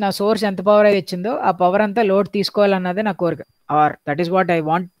want is నా source ఎంత power అయితే ఇచ్చిందో ఆ power అంతా load తీసుకోవాలన్నదే నా కోరిక, are that is what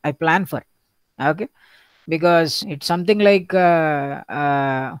I plan for. Okay, because it's something like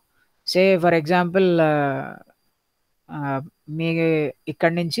say for example మీ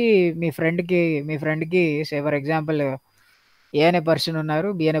ఇక్కడ నుంచి మీ ఫ్రెండ్కి సే ఫర్ ఎగ్జాంపుల్ ఏ అనే పర్సన్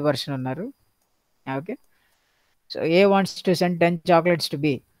ఉన్నారు, బి అనే పర్సన్ ఉన్నారు. Okay, so A wants to send 10 chocolates to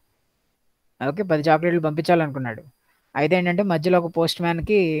be. Okay, 10 చాక్లెట్లు పంపించాలనుకున్నాడు. అయితే ఏంటంటే మధ్యలో ఒక పోస్ట్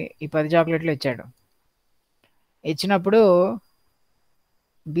మ్యాన్కి ఈ 10 చాక్లెట్లు ఇచ్చాడు. ఇచ్చినప్పుడు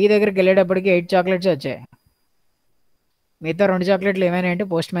బి దగ్గరికి వెళ్ళేటప్పటికి 8 చాక్లెట్స్ వచ్చాయి, మిగతా 2 చాక్లెట్లు ఏమైనా అంటే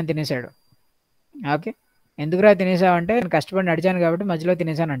పోస్ట్ మ్యాన్ తినేశాడు. ఓకే, ఎందుకురా తినేసావంటే నేను కష్టపడి నడిచాను కాబట్టి మధ్యలో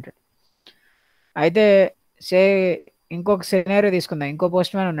తినేసాను అంటాడు. అయితే సే ఇంకొక సినారియో తీసుకుందాం, ఇంకో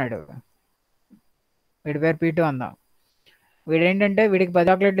పోస్ట్ మ్యాన్ ఉన్నాడు, వీడి పేరు P2 అందాం. వీడు ఏంటంటే వీడికి 10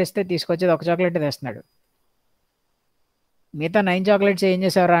 చాక్లెట్లు ఇస్తే తీసుకొచ్చేది 1 చాక్లెట్ తెస్తున్నాడు. మిగతా 9 చాక్లెట్స్ ఏం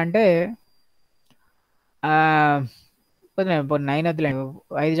చేశారా అంటే 9 వద్దులే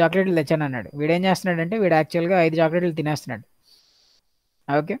 5 చాక్లెట్లు తెచ్చాను అన్నాడు. వీడు ఏం చేస్తున్నాడంటే వీడు యాక్చువల్గా 5 చాక్లెట్లు తినేస్తున్నాడు.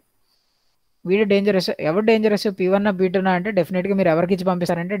 ఓకే, వీడు డేంజరస్. ఎవరు డేంజరస్, P1 P2 అంటే డెఫినెట్గా మీరు ఎవరికి ఇచ్చి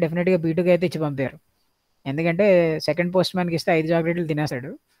పంపిస్తారంటే డెఫినెట్గా P2కి అయితే ఇచ్చి పంపారు, ఎందుకంటే సెకండ్ పోస్ట్ మ్యాన్కి ఇస్తే 5 చాక్లెట్లు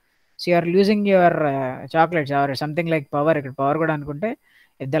తినేస్తాడు. So you're losing your chocolates or something like power. ఇక్కడ పవర్ కూడా అనుకుంటే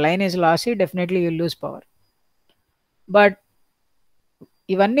if the line is lossy definitely you lose power. But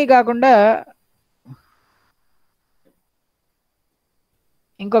ఇవన్నీ కాకుండా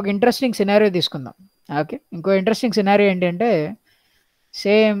ఇంకొక ఇంట్రెస్టింగ్ సినారియో తీసుకుందాం. ఓకే, ఇంకో ఇంట్రెస్టింగ్ సినారియో ఏంటంటే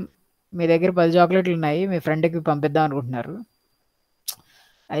సేమ్ మీ దగ్గర 10 చాక్లెట్లు ఉన్నాయి, మీ ఫ్రెండ్కి పంపిద్దాం అనుకుంటున్నారు.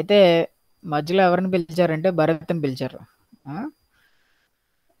 అయితే మధ్యలో ఎవరిని పిలిచారంటే భరత్ని పిలిచారు.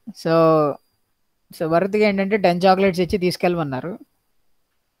 సో భరత్కి ఏంటంటే 10 చాక్లెట్స్ ఇచ్చి తీసుకెళ్ళమన్నారు.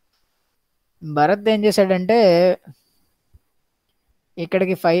 భరత్ ఏం చేశాడంటే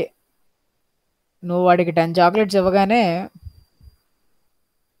ఇక్కడికి నువ్వు వాడికి 10 చాక్లెట్స్ ఇవ్వగానే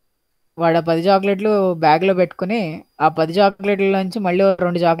వాడు ఆ 10 చాక్లెట్లు బ్యాగ్లో పెట్టుకుని ఆ 10 చాక్లెట్ల నుంచి మళ్ళీ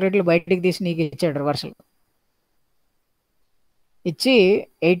 2 చాక్లెట్లు బయటికి తీసి నీకు ఇచ్చాడు రివర్సల్. ఇచ్చి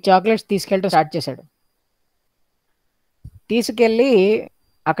 8 చాక్లెట్స్ తీసుకెళ్ళటం స్టార్ట్ చేశాడు. తీసుకెళ్ళి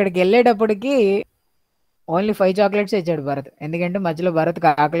అక్కడికి వెళ్ళేటప్పటికి ఓన్లీ 5 చాక్లెట్స్ ఇచ్చాడు భరత్, ఎందుకంటే మధ్యలో భరత్కి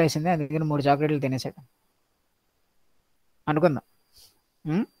ఆకలేసింది, అందుకని 3 చాక్లెట్లు తినేసాడు అనుకుందాం.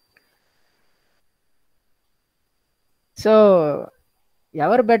 సో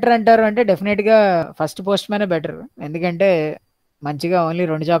ఎవరు బెటర్ అంటారు అంటే డెఫినెట్గా ఫస్ట్ పోస్ట్ మ్యానే బెటర్. ఎందుకంటే మంచిగా ఓన్లీ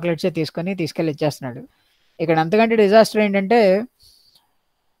 2 చాక్లెట్సే తీసుకెళ్ళి ఇచ్చేస్తున్నాడు. ఇక్కడ అంతకంటే డిజాస్టర్ ఏంటంటే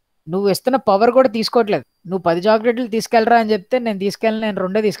నువ్వు ఇస్తున్న పవర్ కూడా తీసుకోవట్లేదు. నువ్వు 10 చాక్లెట్లు తీసుకెళ్ళరా అని చెప్తే నేను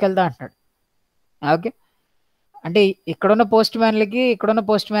 2 తీసుకెళ్తా అంటున్నాడు. ఓకే. అంటే ఇక్కడున్న పోస్ట్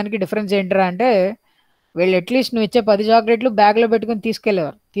మ్యాన్కి డిఫరెన్స్ ఏంటరా అంటే వీళ్ళు అట్లీస్ట్ నువ్వు ఇచ్చే 10 చాక్లెట్లు బ్యాగ్లో పెట్టుకుని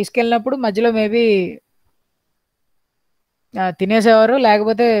తీసుకెళ్లేవారు. తీసుకెళ్ళినప్పుడు మధ్యలో మేబీ తినేసేవారు.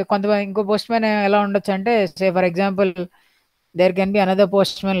 లేకపోతే కొంతమంది ఇంకో పోస్ట్ మ్యాన్ ఎలా ఉండొచ్చు అంటే say for example there can be another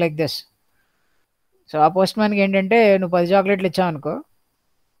post man like this. So ఆ పోస్ట్ మ్యాన్కి ఏంటంటే నువ్వు 10 చాక్లెట్లు ఇచ్చావు అనుకో,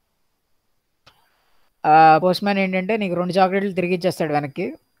 ఆ పోస్ట్ మ్యాన్ ఏంటంటే నీకు 2 చాక్లెట్లు తిరిగి ఇచ్చేస్తాడు వెనక్కి.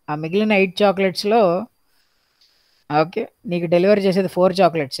 ఆ మిగిలిన 8 చాక్లెట్స్లో ఓకే నీకు డెలివరీ చేసేది 4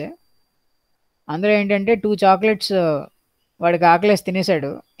 చాక్లెట్సే. అందులో ఏంటంటే 2 చాక్లెట్స్ వాడికి ఆకలేసి తినేసాడు.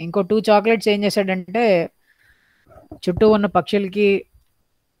 ఇంకో 2 చాక్లెట్స్ ఏం చేశాడంటే చుట్టూ ఉన్న పక్షులకి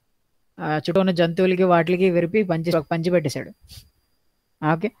చుట్టూ ఉన్న జంతువులకి వాటికి విరిపి పంచి పెట్టేశాడు.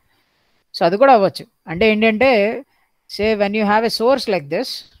 ఓకే. సో అది కూడా అవ్వచ్చు. అంటే ఏంటంటే say when you have a source like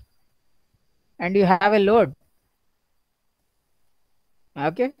this and you have a load.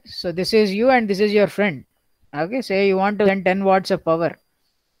 Okay. So this is you and this is your friend. Okay, say you want to send 10 watts of power.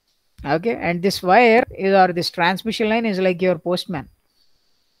 Okay, and this wire is or this transmission line is like your postman.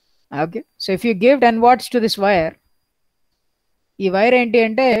 Okay, so if you give 10 watts to this wire, ఈ wire ఏంటి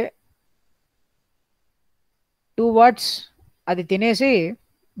అంటే 2 watts అది తినేసి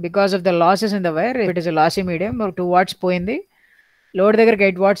because of the losses in the wire, it is lossy medium, 2 watts పోయింది. Load దగ్గరికి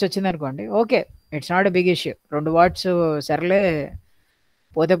 8 watts వచ్చింది అనుకోండి, okay it's not a big issue. 2 watts సర్లే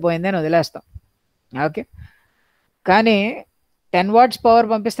పోతే పోయింది అని వదిలేస్తాం. ఓకే. కానీ 10 watts పవర్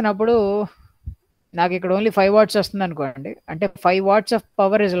పంపిస్తున్నప్పుడు నాకు ఇక్కడ ఓన్లీ 5 watts వస్తుంది అనుకోండి, అంటే 5 watts of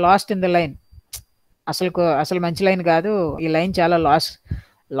power is last in the line. అసలు మంచి లైన్ కాదు, ఈ లైన్ చాలా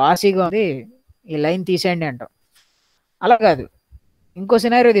లాసీగా ఉంది, ఈ లైన్ తీసేయండి అంటాం. అలా కాదు, ఇంకో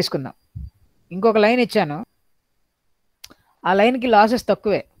సినారియో తీసుకుందాం. ఇంకొక లైన్ ఇచ్చాను, ఆ లైన్కి లాసెస్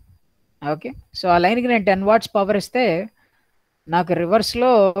తక్కువే. ఓకే. సో ఆ లైన్కి నేను 10 watts పవర్ ఇస్తే నాకు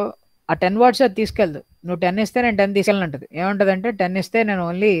రివర్స్లో ఆ 10 watts అది తీసుకెళ్దు. నువ్వు 10 ఇస్తే నేను 10 తీసుకెళ్ళను అంటుంది. ఏమంటుంది అంటే 10 ఇస్తే నేను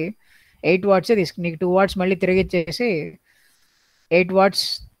ఓన్లీ 8 watts నీకు 2 watts మళ్ళీ తిరిగి ఇచ్చేసి 8 watts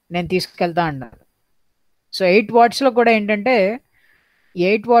నేను తీసుకెళ్తా అన్నారు. సో 8 wattsలో కూడా ఏంటంటే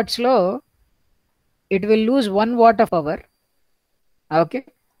 8 wattsలో it will lose 1 watt of power. Okay.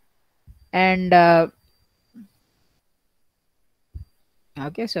 And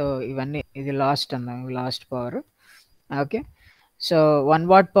okay. So ఇవన్నీ ఇది last power. Okay. So 1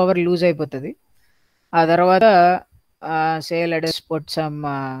 watt power loose అయిపోతుంది. ఆ తర్వాత say let us put some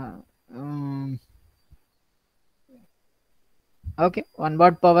okay 1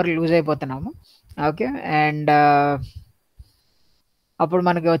 watt power loose అయిపోతున్నాము. Okay. And అప్పుడు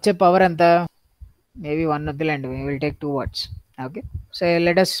మనకి వచ్చే పవర్ ఎంత, మేబీ 1 వద్దులేండి, we will take 2 watts. Okay. So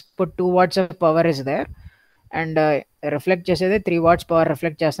let us put 2 watts of power is there and reflect చేసేది 3 watts power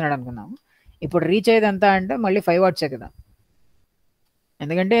reflect చేస్తున్నాడు అనుకున్నాము. ఇప్పుడు reach అయ్యేది ఎంత అంటే మళ్ళీ 5 watts కదా,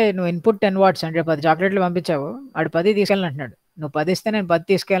 ఎందుకంటే నువ్వు ఇన్పుట్ 10 watts అంటే 10 చాక్లెట్లు పంపించావు, వాడు 10 తీసుకెళ్ళను అంటున్నాడు. నువ్వు 10 ఇస్తే నేను 10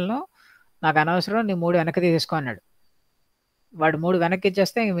 తీసుకెళ్ళను, నాకు అనవసరం, నీ 3 వెనక్కి తీసుకో అన్నాడు. వాడు 3 వెనక్కి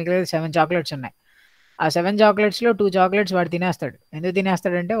ఇచ్చేస్తే ఇంక మిగిలేదు 7 చాక్లెట్స్ ఉన్నాయి. ఆ 7 చాక్లెట్స్లో 2 చాక్లెట్స్ వాడు తినేస్తాడు. ఎందుకు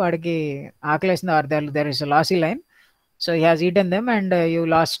తినేస్తాడంటే వాడికి ఆకలేసింది, are there is lossy line, so he has eaten them and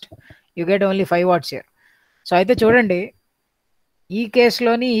you get only 5 watts here. So అయితే చూడండి, ఈ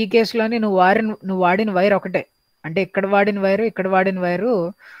కేసులోని నువ్వు వాడిన వైర్ ఒకటే, అంటే ఇక్కడ వాడిన వైరు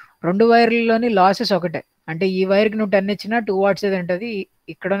 2 వైర్లలోని లాసెస్ ఒకటే. అంటే ఈ వైర్కి నువ్వు 10 ఇచ్చినా 2 watts తింటుంది,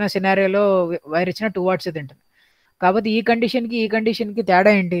 ఇక్కడున్న సినారియోలో వైర్ ఇచ్చినా 2 watts తింటుంది. కాబట్టి ఈ కండిషన్కి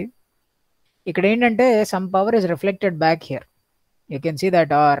తేడా ఏంటి, ఇక్కడ ఏంటంటే some power is reflected back here, you can see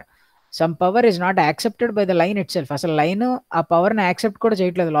that, are some power is not accepted by the line it self. అసలు లైన్ ఆ పవర్ని యాక్సెప్ట్ కూడా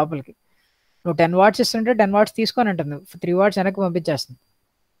చేయట్లేదు లోపలికి. నువ్వు 10 watts ఇస్తుంటే 10 watts తీసుకొని అంటుంది, 3 watts వెనక్కి పంపించేస్తుంది.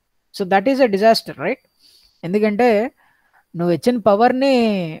 So that is a disaster, right? ఎందుకంటే నువ్వు ఇచ్చిన పవర్ని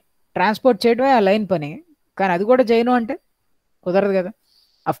ట్రాన్స్పోర్ట్ చేయడమే ఆ లైన్ పని, కానీ అది కూడా చేయను అంటే కుదరదు కదా.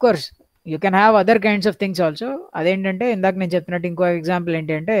 Of course you can have other kinds of things also. అదేంటంటే ఇందాక నేను చెప్పినట్టు ఇంకో ఎగ్జాంపుల్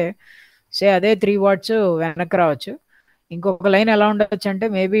ఏంటి అంటే సే అదే 3 watts వెనక్కి రావచ్చు. ఇంకొక లైన్ ఎలా ఉండొచ్చు అంటే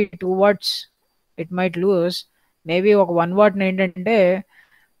maybe 2 watts it might lose, maybe ఒక 1 watt ఏంటంటే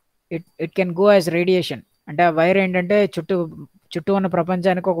it can go as radiation. అంటే ఆ వైర్ ఏంటంటే చుట్టూ ఉన్న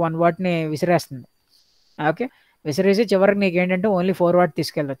ప్రపంచానికి ఒక 1 watt విసిరేస్తుంది. ఓకే. విసిరేసి చివరికి నీకు ఏంటంటే ఓన్లీ 4 watt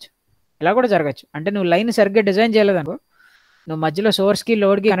తీసుకెళ్ళచ్చు. ఇలా కూడా జరగచ్చు. అంటే నువ్వు లైన్ సరిగ్గా డిజైన్ చేయలేదనుకో, నువ్వు మధ్యలో సోర్స్కి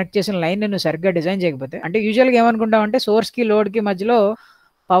లోడ్కి కనెక్ట్ చేసిన లైన్ నువ్వు సరిగ్గా డిజైన్ చేయకపోతే, అంటే యూజువల్గా ఏమనుకుంటావు అంటే సోర్స్కి లోడ్కి మధ్యలో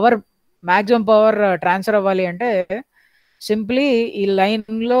మ్యాక్సిమం పవర్ ట్రాన్స్ఫర్ అవ్వాలి అంటే సింప్లీ ఈ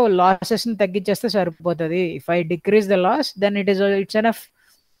లైన్లో లాసెస్ని తగ్గించేస్తే సరిపోతుంది. If I decrease the loss then it's enough.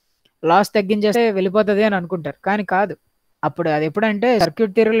 Loss తగ్గించేస్తే వెళ్ళిపోతుంది అని అనుకుంటారు, కానీ కాదు. అప్పుడు అది ఎప్పుడంటే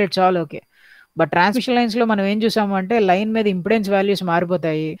circuit థియరీలో it's all okay. But transmission లైన్స్లో మనం ఏం చూసాము అంటే లైన్ మీద ఇంపిడెన్స్ వాల్యూస్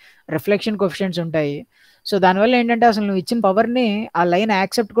మారిపోతాయి, రిఫ్లెక్షన్ కోఎఫిషియెంట్స్ ఉంటాయి. సో దానివల్ల ఏంటంటే అసలు నువ్వు ఇచ్చిన పవర్ని ఆ లైన్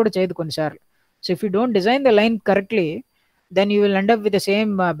యాక్సెప్ట్ కూడా చేయదు కొన్నిసార్లు. So if you don't design the line correctly then you will end up with the same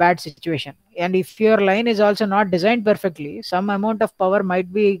bad situation. And if your line is also not designed perfectly, some amount of power might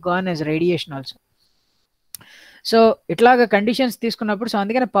be gone as radiation also. So ఇట్లాగా conditions తీసుకున్నప్పుడు, so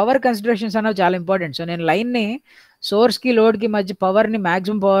అందుకని power considerations అనేవి చాలా important. So నేను లైన్ని సోర్స్కి లోడ్కి మధ్య పవర్ని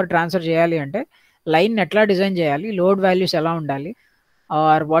maximum power transfer చేయాలి అంటే లైన్ ఎట్లా డిజైన్ చేయాలి, లోడ్ వాల్యూస్ ఎలా ఉండాలి,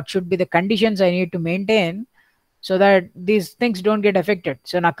 are what should be the conditions I need to maintain so that these things don't get affected.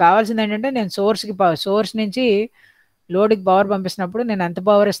 So నాకు కావాల్సింది ఏంటంటే నేను సోర్స్ నుంచి లోడ్కి పవర్ పంపిస్తున్నప్పుడు నేను ఎంత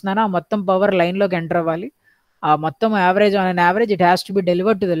పవర్ ఇస్తున్నానో ఆ మొత్తం పవర్ లైన్లోకి ఎంటర్ అవ్వాలి. ఆ మొత్తం average on an average it has to be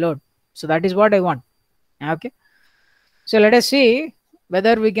delivered to the load. So that is what I want. Okay, so let us see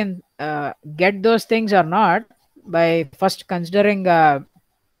whether we can get those things or not by first considering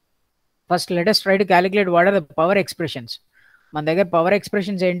first let us try to calculate what are the power expressions. మన దగ్గర power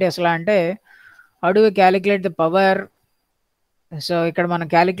expressions ఏంటి అసలు అంటే, how do we calculate the power. So ఇక్కడ మనం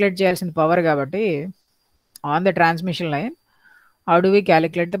calculate చేయాల్సిన power కాబట్టి on the transmission line, how do we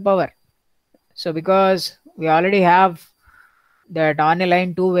calculate the power? So because we already have that on a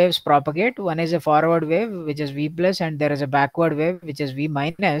line two waves propagate, one is a forward wave which is V plus and there is a backward wave which is V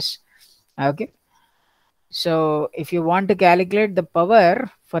minus. Okay, so if you want to calculate the power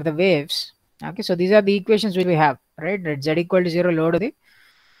for the waves, okay, so these are the equations which we have, right? Z equal to 0 load.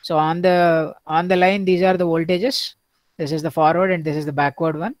 So on the line these are the voltages, this is the forward and this is the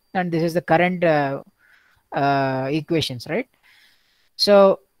backward one, and this is the current equations, right? So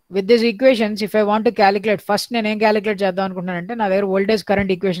with these equations if I want to calculate, first నేను ఏం calculate చేద్దాం అనుకుంటున్నానంటే నా దగ్గర voltage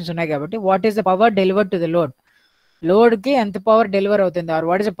current equations ఉన్నాయి కాబట్టి what is the power delivered to the load, లోడ్కి ఎంత power deliver అవుతుంది, are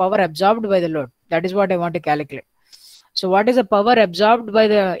what is the power absorbed by the load, that is what I want to calculate. So what is the power absorbed by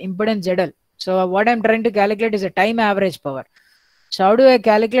the impedance ZL. So what I'm trying to calculate is the time average power. So how do I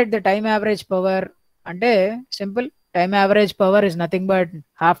calculate the time average power అంటే simple, time average power is nothing but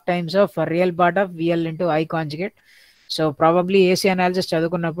half times of real part of VL into I conjugate. So probably AC analysis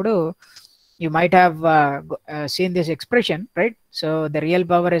చదువుకున్నప్పుడు you might have seen this expression, right? So the real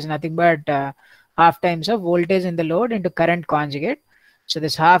power is nothing but half times of voltage in the load into current conjugate. So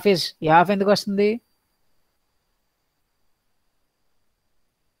this half is ఎందుకు వస్తుంది,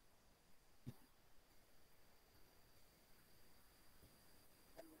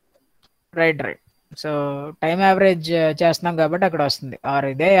 right. So time average చేస్తున్నాం కాబట్టి అక్కడ వస్తుంది. Are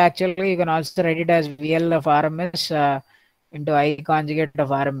ఇదే యాక్చువల్గా you can also right it as VL of RMS into I conjugate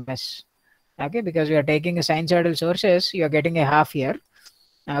of RMS. Okay, because you're taking sinusoidal sources you're getting a half year.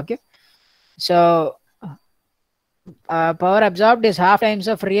 Okay, so power absorbed is half times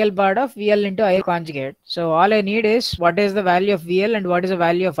of real part of VL into I conjugate. So all I need is what is the value of VL and what is the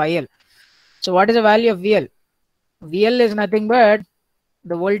value of IL. So what is the value of VL? VL is nothing but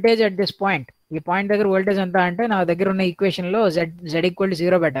the voltage at this point. ఈ point దగ్గర voltage ఎంత అంటే నా దగ్గర ఉన్న ఈక్వేషన్లో Z equal to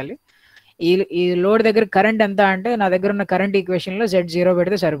 0 పెట్టాలి. ఈ load దగ్గర కరెంట్ ఎంత అంటే నా దగ్గర ఉన్న కరెంట్ ఈక్వేషన్లో Z 0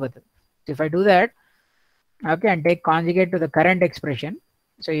 పెడితే సరిపోతుంది. If I do that, okay, and take conjugate to the current expression,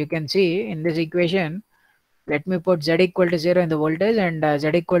 so you can see in this equation, let me put Z equal to 0 in the voltage and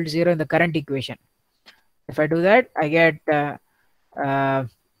Z equal to 0 in the current equation. If I do that, I get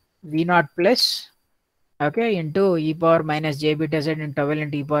V0 plus, okay, into e power minus j beta z into 12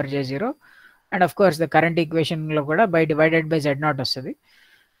 into e power j0. And of course the current equation lo kuda by divided by Z0 వస్తుంది.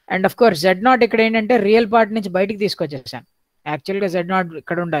 And of course Z0 ఇక్కడ ఏంటంటే real part నుంచి బయటికి తీసుకొచ్చేసాను. యాక్చువల్గా Z0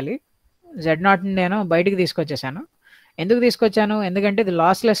 ఇక్కడ ఉండాలి, Z0ని నేను బయటికి తీసుకొచ్చేసాను. ఎందుకు తీసుకొచ్చాను, ఎందుకంటే ఇది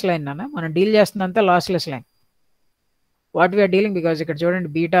లాస్లెస్ లైన్ నాన్న, మనం deal చేస్తున్నంత lossless line. What we are dealing, because ఇక్కడ చూడండి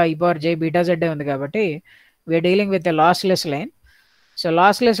బీటా ఈ పవర్ జే బీటా జెడ్ ఉంది కాబట్టి we are dealing with a lossless line. So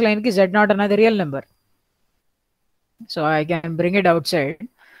lossless లైన్కి Z0 అనేది real number. So I can bring it out side.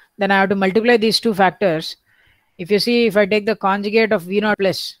 Then I have to multiply these two factors. If you see, if I take the conjugate of V0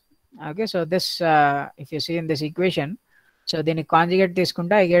 plus, okay, so this, if you see in this equation, so then conjugate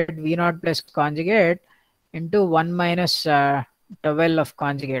తీసుకుంటే I get V0 plus conjugate into 1 minus 12 of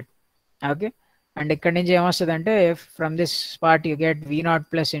conjugate, okay, and ఇక్కడ నుంచి ఏమొస్తుందంటే from this part you get V0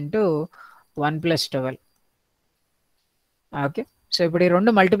 plus into 1 plus 12, okay. So ఇప్పుడు ఈ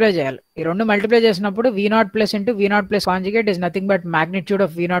రెండు multiply చేయాలి. ఈ రెండు మల్టిప్లై చేసినప్పుడు V0 plus into V0 plus conjugate is nothing but magnitude of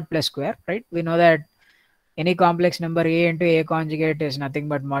V0 plus square, right? We know that any complex number A into A conjugate is nothing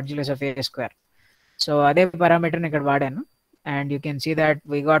but modulus of A square. So అదే పారామీటర్ని ఇక్కడ వాడాను. and you can see that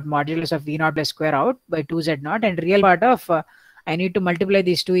we got modulus of v naught plus square out by 2z naught, and real part of I need to multiply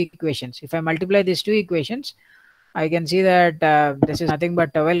these two equations. If I multiply these two equations, I can see that this is nothing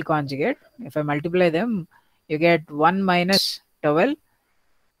but towel conjugate. If I multiply them, you get 1 minus towel,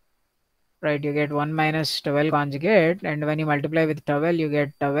 right? You get 1 minus towel conjugate, and when you multiply with towel, you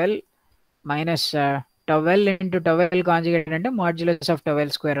get towel minus towel into towel conjugate and modulus of towel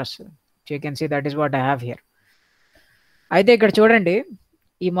square వస్తుంది. So you can see that is what I have here. అయితే ఇక్కడ చూడండి,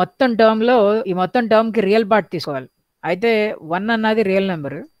 ఈ మొత్తం టర్మ్కి real part తీసుకోవాలి. అయితే 1 అన్నది real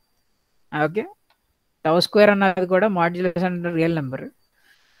number, okay, tau square అన్నది కూడా మాడ్యులస్ అన్న రియల్ నెంబర్.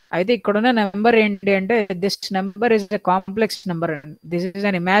 అయితే ఇక్కడ ఉన్న నెంబర్ ఏంటి అంటే this number is a complex number, this is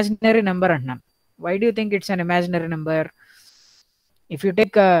an imaginary number అంటున్నాను. Why do think it's an imaginary number? If you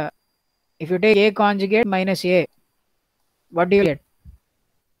take a conjugate minus a, what do you get?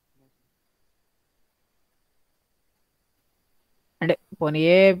 అంటే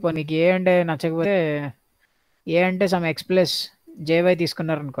పోనీకి ఏ అంటే నచ్చకపోతే ఏ అంటే సమ్ ఎక్స్ ప్లస్ జేవై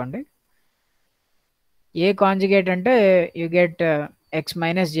తీసుకున్నారనుకోండి, ఏ conjugate అంటే you get X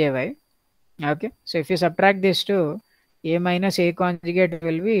minus JY. Okay, so if you subtract this to a minus a conjugate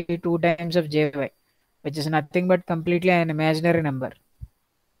will be 2 times of jy, which is nothing but completely an imaginary number,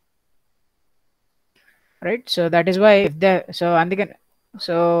 right? So that is why if the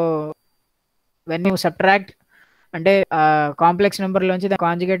so when you subtract అంటే complex number లోంచి the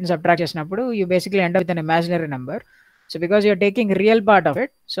conjugate ని subtract చేసినప్పుడు you basically end up with an imaginary number. So because you're taking real part of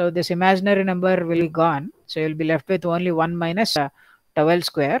it, so this imaginary number will be gone. So you'll be left with only 1 minus towel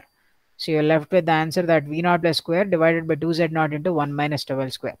square. So you're left with the answer that v naught plus square divided by 2z naught into 1 minus towel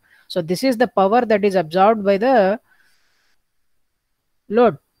square. So this is the power that is absorbed by the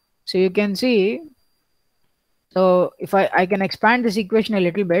load. So you can see, so if I can expand this equation a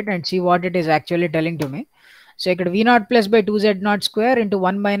little bit and see what it is actually telling to me. So I could v naught plus by 2z naught square into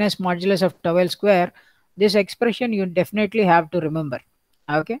 1 minus modulus of towel square. This expression you definitely have to remember.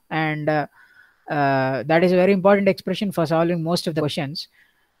 Okay, and that is a very important expression for solving most of the questions.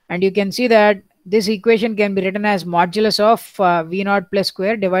 And you can see that this equation can be written as modulus of v naught plus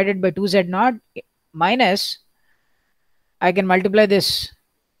square divided by 2z naught minus, I can multiply this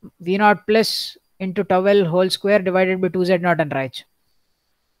v naught plus into towel whole square divided by 2z naught and right.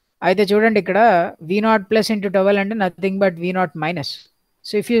 అయితే చూడండి ఇక్కడ v naught plus into towel అంటే nothing but v naught minus.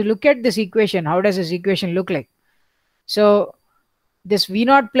 So if you look at this equation, how does this equation look like? So this v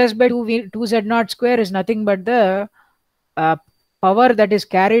naught plus by 2z naught square is nothing but the power that is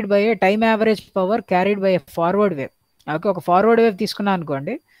carried by a time average power carried by a forward wave. Okay, ఒక forward wave తీసుకున్నాం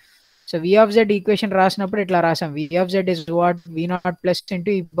అనుకోండి. So v of z equation రాసినప్పుడు ఇట్లా రాసాం, v of z is what v naught plus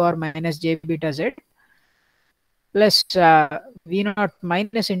into e power minus j beta z plus v naught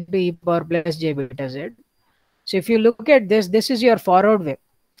minus into e power plus j beta z. So if you look at this, this is your forward wave.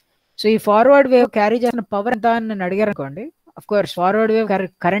 So ఈ forward wave carry చేసిన power ఎంత అని నన్ను అడిగారు అనుకోండి, of course forward wave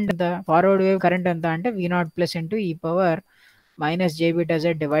current ఎంత అంటే v naught plus into e power minus j beta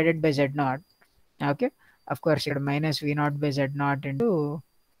z divided by z naught. Okay, of course ఇక్కడ minus v naught by z naught into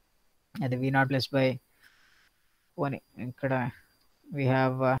అది v naught plus by one, ఇక్కడ we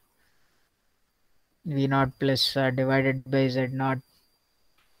have v naught plus divided by z naught,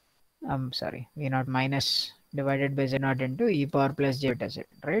 v naught minus divided by z naught into e power plus j beta z,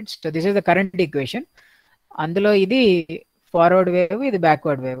 right? So this is the current equation. అందులో ఇది forward wave, ఇది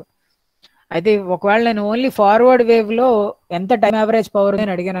backward wave. అయితే ఒకవేళ నేను only forward wave లో ఎంత time average power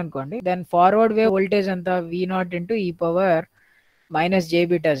అని అడిగాను అనుకోండి, దెన్ ఫార్వర్డ్ వేవ్ వోల్టేజ్ ఎంత v naught into e power minus j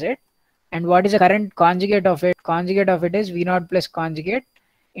beta z, and what is the current conjugate of it? Conjugate of it is v naught plus conjugate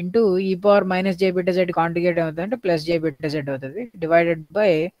into e power minus j beta z conjugate అవుతుంది plus j beta z అవుతుంది divided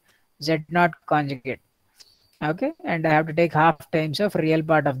by z naught conjugate. Okay, and I have to take half times of real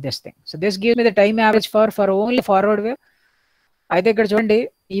part of this thing. So this gives me the time average for only forward wave. అయితే ఇక్కడ చూడండి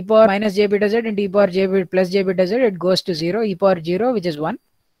e power minus j beta z into e power j plus j beta z, it goes to 0, e power 0 which is 1.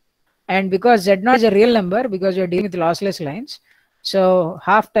 And because z naught is a real number, because we are dealing with lossless lines, so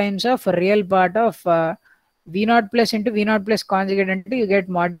half times of real part of v naught plus into v naught plus conjugate into you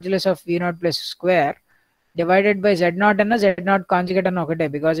get modulus of v naught plus square divided by z naught and z naught conjugate and okate,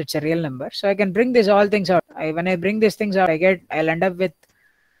 because it's a real number. So I can bring this all things out. When I bring these things out, I'll end up with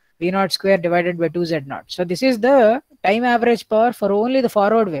v naught square divided by 2z naught. So this is the time average power for only the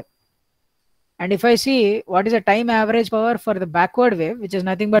forward wave. And if I see what is the time average power for the backward wave, which is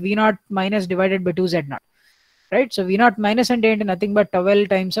nothing but v naught minus divided by 2z naught, right? So v naught minus and nothing but 12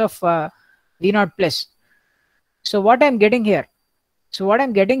 times of v naught plus. So what I'm getting here? So what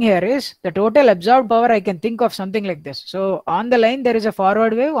I'm getting here is the total absorbed power. I can think of something like this. So on the line there is a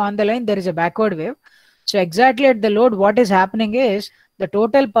forward wave, on the line there is a backward wave. So exactly at the load, what is happening is the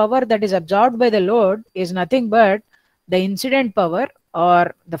total power that is absorbed by the load is nothing but the incident power or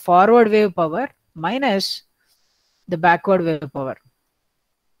the forward wave power minus the backward wave power.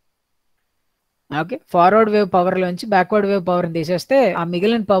 Okay, forward wave power లోంచి backward wave power తీసేస్తే ఆ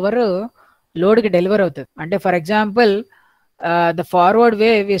మిగిలిన power లోడ్కి deliver అవుతుంది. అంటే for example the forward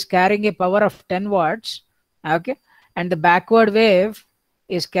wave is carrying A power of 10 watts, okay, and the backward wave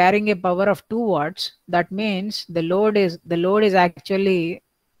is carrying a power of 2 watts. That means the load is actually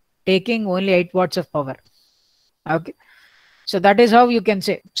taking only 8 watts of power. Okay, so that is how you can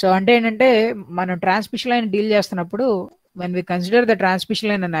say. So అంటే ఏంటంటే మనం transmission line deal చేస్తున్నప్పుడు when we consider the transmission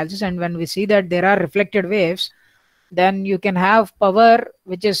line analysis and when we see that there are reflected waves, then you can have power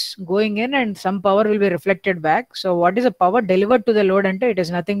which is going in and some power will be reflected back. So what is the power delivered to the load? And it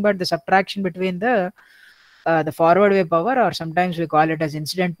is nothing but the subtraction between the forward wave power, or sometimes we call it as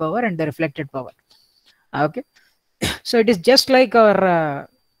incident power, and the reflected power. Okay, so it is just like our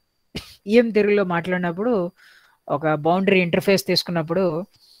EM theory మాట్లాడినప్పుడు ఒక boundary interface తీసుకున్నప్పుడు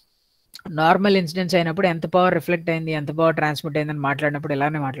normal incidence అయినప్పుడు ఎంత power reflect అయింది, ఎంత power transmit అయిందని మాట్లాడినప్పుడు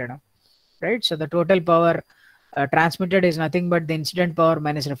ఇలానే మాట్లాడాం, right? So the total power transmitted is nothing but the incident power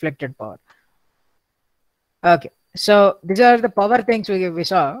minus reflected power. Okay, so these are the power things we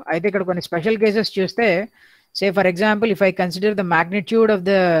saw. I think కొన్ని special cases చూస్తే, say for example, if I consider the magnitude of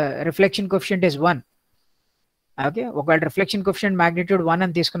the reflection coefficient is 1, okay, ఒకవేళ reflection coefficient magnitude 1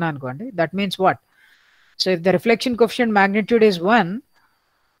 అని తీసుకున్నాను అనుకోండి, that means what? So if the reflection coefficient magnitude is 1,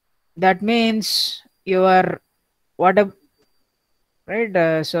 that means your what a, right,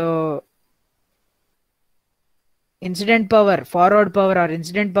 so incident power, forward power are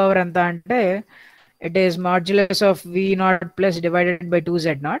incident power ఎంత అంటే it is modulus of V0 plus divided by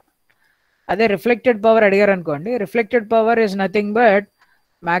 2Z0. అదే reflected power అడిగారు అనుకోండి, reflected power is nothing but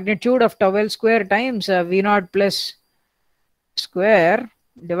magnitude of towel square times V0 plus square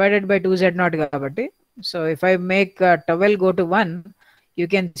divided by 2Z0 kabatti. So if I make towel go to 1, you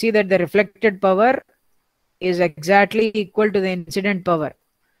can see that the reflected power is exactly equal to the incident power.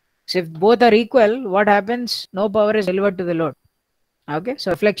 So if both are equal, what happens? No power is delivered to the load. Okay, so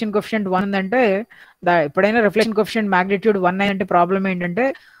reflection coefficient 1 అంటే ఎప్పుడైనా reflection coefficient magnitude 1 అంటే problem ఏంటంటే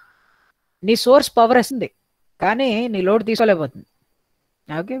నీ source power వస్తుంది కానీ నీ load తీసుకోలేకపోతుంది.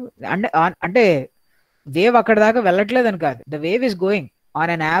 Okay, అంటే wave అక్కడ దాకా వెళ్ళట్లేదని కాదు, the wave is going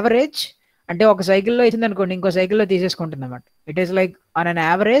on an average. అంటే ఒక సైకిల్లో ఇచ్చింది అనుకోండి, ఇంకో సైకిల్లో తీసేసుకుంటుంది అనమాట. It is like on an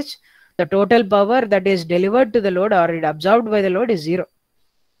average the total power that is delivered to the load are it observed by the load is 0.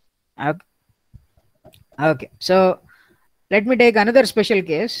 Okay, so let me take another special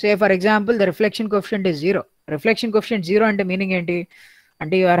case. Say for example, the reflection coefficient is 0. Reflection coefficient 0 అంటే meaning ఏంటి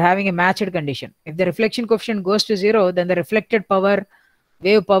అంటే you are having a matched condition. If the reflection coefficient goes to 0, then the reflected power,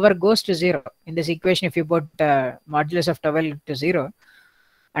 wave power goes to 0. In this equation, if you put modulus of towel to 0,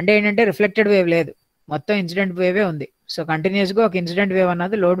 అంటే ఏంటంటే reflected wave లేదు, మొత్తం incident వేవే ఉంది. So కంటిన్యూస్గా ఒక incident wave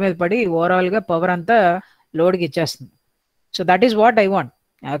అన్నది load మీద పడి ఓవరాల్గా పవర్ అంతా లోడ్కి ఇచ్చేస్తుంది. So that is what I want.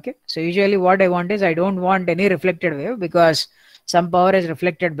 Okay, so usually what I want is I don't want any reflected wave because some power is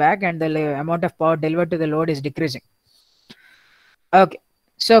reflected back and the amount of power delivered to the load is decreasing. Okay,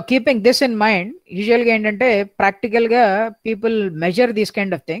 so keeping this in mind, usually ఏంటంటే practical గా people measure these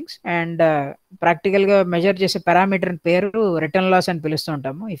kind of things and practical గా measure చేసే parameter పేరు return loss అని పిలుస్తూ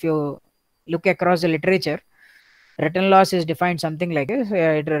ఉంటాము. If you look across the literature, return loss is defined something like this.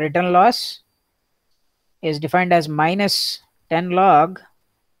 Return loss is defined as minus 10 log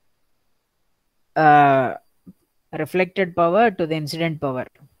reflected power to the incident power.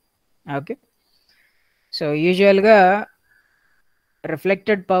 Okay, so usually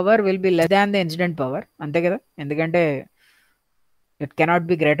reflected power will be less than the incident power, ante kada, endukante it cannot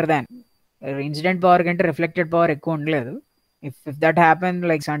be greater than incident power kante reflected power ekku undaledu. If that happen,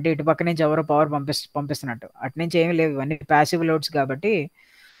 like అంటే ఇటు పక్క నుంచి ఎవరో power పంపిస్తున్నట్టు, అటు నుంచి ఏమీ లేవు, ఇవన్నీ ప్యాసివ్ లోడ్స్ కాబట్టి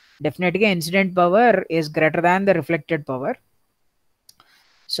డెఫినెట్గా incident power is greater than the reflected power.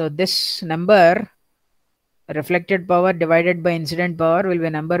 So this number, reflected power divided by incident power, will be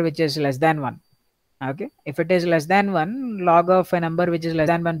a number which is less than 1. Okay, if it is less than 1, log of a number which is less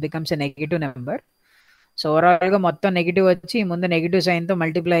than 1 becomes a negative number. So overall గా మొత్తం negative వచ్చి ముందు negative sign తో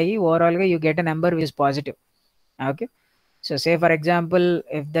multiply అయ్యి overall గా you get a number which is positive. Okay, so say for example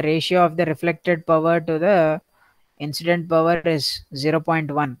if the ratio of the reflected power to the incident power is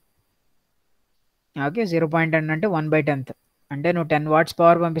 0.1. Okay, 0.1 అంటే 1/10. అంటే నువ్వు 10 watts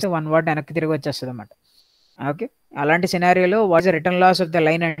పవర్ పంపిస్తే 1 watt వెనక్కి తిరిగి వచ్చేస్తుంది అన్నమాట. ఓకే, అలాంటి సినారియోలో what is the return loss of the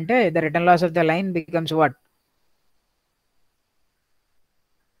line అంటే the return loss of the line becomes what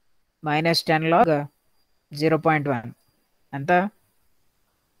minus 10 log 0.1. ఎంత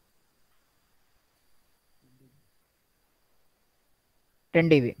 10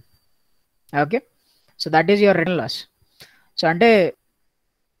 dB. Okay, so that is your return loss. So అంటే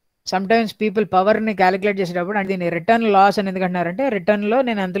some times people పవర్ని calculate చేసేటప్పుడు అంటే దీన్ని return loss అని ఎందుకంటున్నారంటే రిటర్న్లో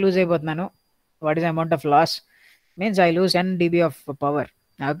నేను ఎంత లూజ్ అయిపోతున్నాను, what is amount of loss means I lose 10 dB of power.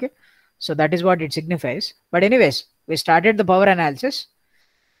 Okay, so that is what it signifies. But anyways, we started the power analysis.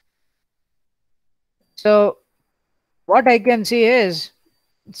 So what I can see is,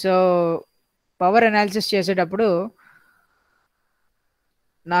 so power analysis చేసేటప్పుడు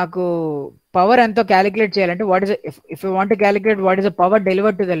నాకు power ఎంతో calculate చేయాలంటే what is if you want to calculate what is the power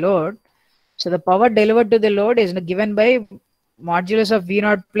delivered to the load. So the power delivered to the load is given by modulus of V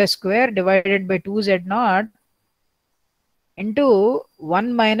naught plus square divided by 2Z naught into 1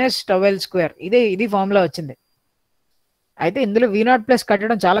 minus towel square. ఇది formula వచ్చింది. అయితే ఇందులో V0 plus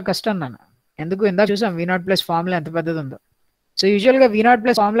కట్టడం చాలా కష్టం నాన్న. ఎందుకు ఇందా చూసాం V0 ప్లస్ ఫార్ములా ఎంత పెద్దది ఉందో. సో యూజువల్గా V0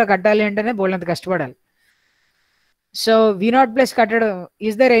 ప్లస్ ఫార్ములా కట్టాలి అంటేనే బోల్డంత కష్టపడాలి. సో V0 ప్లస్ కట్టడం,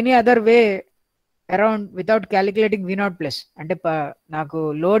 is there any other way around without calculating V0 plus? అంటే నాకు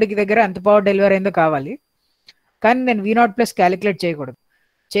లోడ్కి దగ్గర ఎంత పవర్ డెలివరీ అయిందో కావాలి, కానీ నేను V0 ప్లస్ క్యాలిక్యులేట్ చేయకూడదు.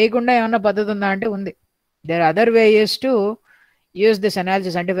 చేయకుండా ఏమన్నా పద్ధతి ఉందా అంటే ఉంది. There are other ways to use this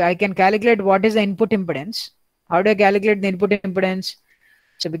analysis, and I can calculate what is the input impedance. How do I calculate the input impedance?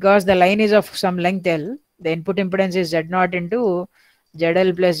 So because the line is of some length L, the input impedance is Z0 into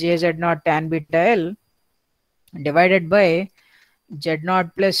ZL plus JZ0 tan beta L divided by Z0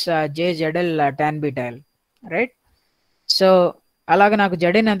 plus JZL tan beta L, right? So అలాగా నాకు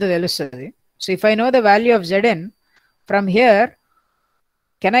Zn ఎంత తెలుస్తుంది. So if I know the value of Zn from here,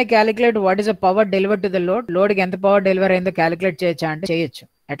 can I calculate what is the power deliver to the load? లోడ్కి ఎంత power deliver అయిందో calculate చేయొచ్చా అంటే చేయొచ్చు.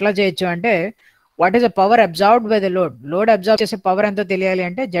 ఎట్లా చేయొచ్చు అంటే what is the power absorbed by the load? Load absorb చేసే power ఎంతో తెలియాలి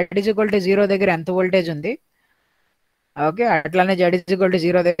అంటే Z=0 దగ్గర ఎంత వోల్టేజ్ ఉంది, ఓకే, అట్లానే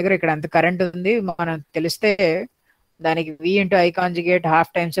Z=0 దగ్గర ఇక్కడ ఎంత కరెంట్ ఉంది మనం తెలిస్తే దానికి V into I conjugate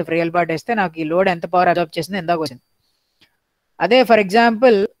half times of real part వేస్తే నాకు ఈ లోడ్ ఎంత పవర్ అబ్జార్బ్ చేసింది ఎందాక వచ్చింది. అదే ఫర్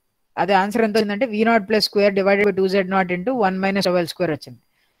ఎగ్జాంపుల్ అదే ఆన్సర్ ఎంత వచ్చిందంటే V0 plus square divided by 2Z0 into 1 minus towel square వచ్చింది.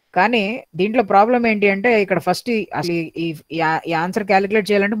 కానీ దీంట్లో ప్రాబ్లం ఏంటి అంటే ఇక్కడ ఫస్ట్ అసలు ఈ ఆన్సర్ క్యాలిక్యులేట్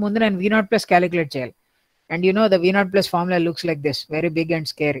చేయాలంటే ముందు నేను V0 ప్లస్ క్యాలిక్యులేట్ చేయాలి. And you know the V0 plus formula looks like this, very big and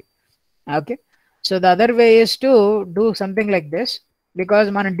scary. Okay, so the other way is to do something like this, because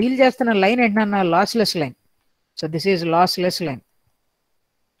మనం deal చేస్తున్న line ఏంటన్నా lossless line. So this is lossless line.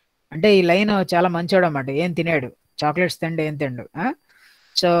 అంటే ఈ line చాలా మంచోడు అన్నమాట, ఏం తినాడు, chocolates తిండి ఏం తిండు.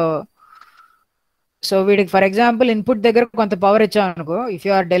 సో వీడికి ఫర్ ఎగ్జాంపుల్ ఇన్పుట్ దగ్గర కొంత పవర్ ఇచ్చావు అనుకో, if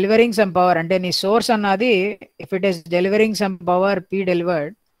you are delivering some power అంటే నీ సోర్స్ అన్నది if it is delivering some power P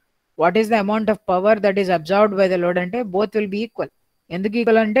delivered, what is the amount of power that is observed by the load అంటే both will be equal. ఎందుకు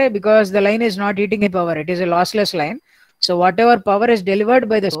equal అంటే because the line is not eating a power, it is a lossless line. So what ever power is delivered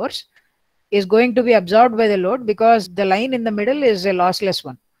by the source is going to be absorbed by the load because the line in the middle is a lossless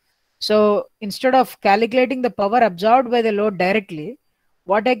one. So instead of calculating the power absorbed by the load directly,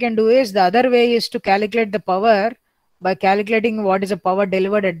 what I can do is the other way is to calculate the power by calculating what is the power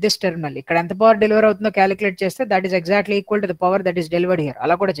delivered at this terminal. ఇక్కడ ఎంత power deliver అవుతుందో calculate చేస్తే that is exactly equal to the power that is delivered here.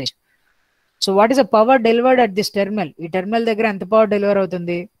 అలా కూడా చేసి so what is the power delivered at this terminal? ఈ terminal దగ్గర ఎంత పవర్ డెలివర్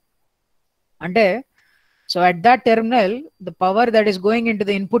అవుతుంది అంటే, so at that terminal the power that is going in to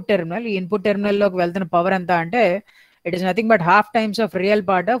the input terminal, ఈ input టెర్మినల్లోకి వెళ్తున్న పవర్ ఎంత అంటే it is nothing but half times of real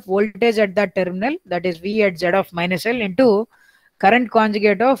part of voltage at that terminal, that is V at Z of minus L into current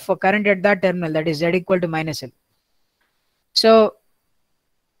conjugate of current at that terminal, that is Z equal to minus L.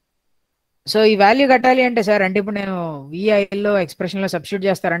 So ఈ value కట్టాలి అంటే sir అంటే ఇప్పుడు నేను VIలో ఎక్స్ప్రెషన్లో substitute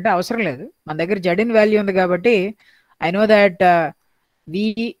చేస్తారంటే అవసరం లేదు, మన దగ్గర Z ఇన్ వాల్యూ ఉంది కాబట్టి I know that V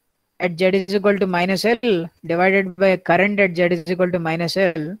at Z is equal to minus L divided by current at Z is equal to minus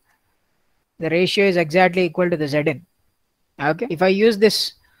L, the ratio is exactly equal to the Z in. Okay, if I use this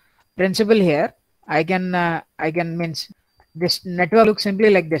principle here, I can means this network looks simply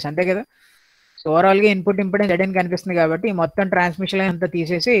like this, ante kada. So overall ga input impedance Zn kanipistundi kabatti mottham transmission line anta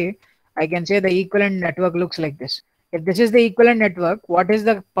teesesi I can say the equivalent network looks like this. If this is the equivalent network, what is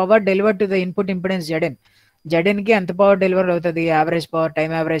the power delivered to the input impedance Zn? Zn ki anta power deliver avutadi, average power,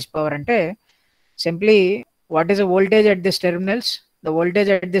 time average power ante simply what is the voltage at this terminals? The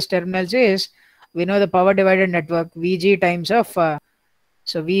voltage at this terminals is, we know the power divided network Vg times of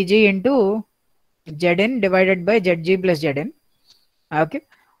so Vg into Zn divided by Zg plus Zn. Okay,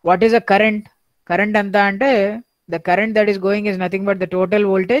 what is the current? Current anta ante the current that is going is nothing but the total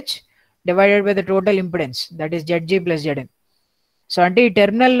voltage divided by the total impedance, that is Zg plus Zn. So అంటే ఈ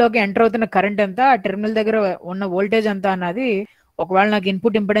terminal లోకి enter అవుతున్న current అంతా ఆ terminal దగ్గర ఉన్న voltage అంతా అన్నది ఒకవేళ నాకు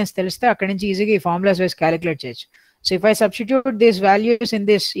ఇన్పుట్ ఇంపెడెన్స్ తెలిస్తే అక్కడి నుంచి ఈజీగా ఈ ఫార్ములాస్ వేసి క్యాలిక్యులేట్ చేయొచ్చు. So if I substitute these values in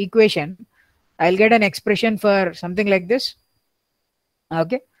this equation, I'll get an expression for something like this.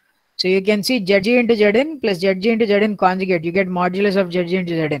 Okay, so you can see Zg into Zn plus Zg into Zn conjugate, you get modulus of Zg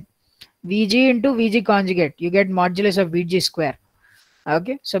into Zn. Vg into Vg conjugate, you get modulus of Vg square.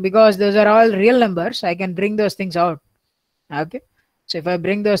 Okay, so because those are all real numbers, I can bring those things out. Okay, so if I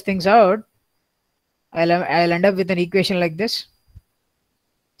bring those things out, I'll end up with an equation like this.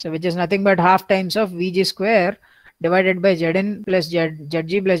 So which is nothing but half times of Vg square divided by Zn plus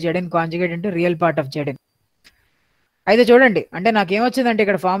Zg plus Zn conjugate into real part of Zn. అయితే చూడండి, అంటే నాకేమొచ్చిందంటే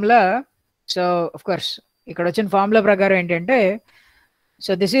ఇక్కడ formula, so of course ఇక్కడ వచ్చిన formula ప్రకారం ఏంటంటే,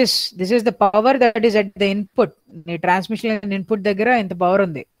 so this is the power that is at the input. నీ transmission input దగ్గర ఇంత పవర్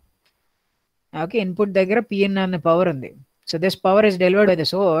ఉంది. ఓకే, ఇన్పుట్ దగ్గర పిఎన్ అనే పవర్ ఉంది. So this power is delivered by the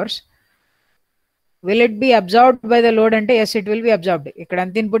source. Will it be observed by the load అంటే yes, it will be observed. ఇక్కడ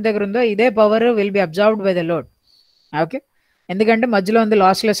ఎంత ఇన్పుట్ దగ్గర ఉందో ఇదే power will be observed by the load. Okay, ఎందుకంటే మధ్యలో ఉంది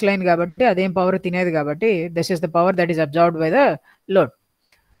లాస్లెస్ లైన్ కాబట్టి అదేం పవర్ తినేది కాబట్టి this is the power that is observed by the load.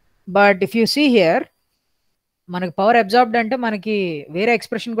 But if you see here, మనకి పవర్ అబ్జార్బ్డ్ అంటే మనకి వేరే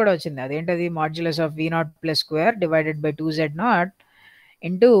ఎక్స్ప్రెషన్ కూడా వచ్చింది. అదేంటది? Modulus of V not plus square divided by 2Z naught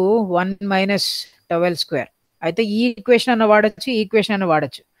into 1 minus towel square. అయితే ఈ equation అన్న వాడచ్చు, ఈ ఈక్వేషన్ అన్న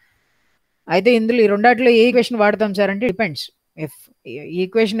వాడచ్చు. అయితే ఇందులో ఈ రెండాట్లో ఏ ఈక్వేషన్ వాడతాం సార్ అంటే డిపెండ్స్. ఇఫ్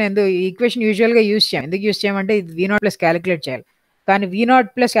ఈక్వేషన్ ఈక్వేషన్ యూజువల్గా యూజ్ చేయం. ఎందుకు యూజ్ చేయమంటే ఇది V నాట్ ప్లస్ క్యాలిక్యులేట్ చేయాలి. కానీ V నాట్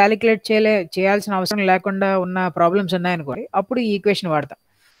ప్లస్ క్యాలిక్యులేట్ చేయాల్సిన అవసరం లేకుండా ఉన్న ప్రాబ్లమ్స్ ఉన్నాయనుకోండి, అప్పుడు ఈ ఈక్వేషన్ వాడతాం.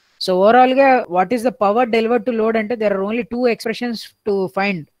 సో ఓవరాల్ గా what is the power delivered to load అంటే there are only 2 expressions to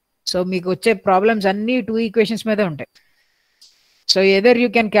find. So మీకు వచ్చే ప్రాబ్లమ్స్ అన్ని 2 ఈక్వేషన్స్ మీద ఉంటాయి. So either you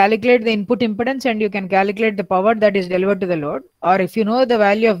can calculate the input impedance and you can calculate the power that is delivered to the load, are if you know the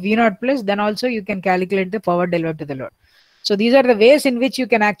value of V not plus then also you can calculate the power delivered to the load. So these are the ways in which you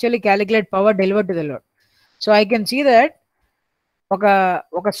can actually calculate power delivered to the load. So I can see that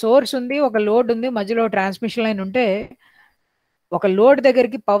ఒక source ఉంది, ఒక load ఉంది, మధ్యలో transmission line ఉంటే ఒక load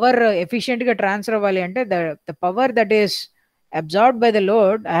దగ్గరికి power efficient గా transfer అవ్వాలి అంటే the power that is absorbed by the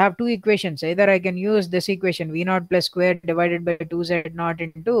load, I have 2 equations. either I can use this equation V naught plus square divided by 2Z naught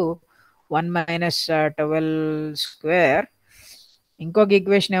into 1 minus 12 square. ఇంకొక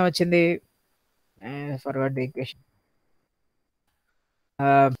equation ఏమొచ్చింది? Forward the equation.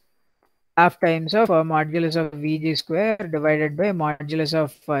 half times of modulus of Vg square divided by modulus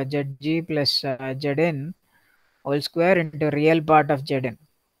of Zg plus Zn whole square into real part of Zn.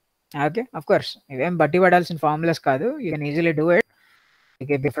 Okay, of course ఇవేం బట్టి పడాల్సిన formulas కాదు. You can easily do it. You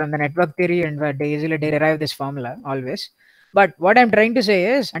can from the network theory and easily derive this formula always. But what I'm trying to say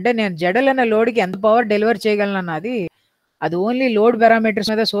is, అంటే నేను ZL అనే లోడ్కి ఎంత power deliver చేయగలను అన్నది అది ఓన్లీ లోడ్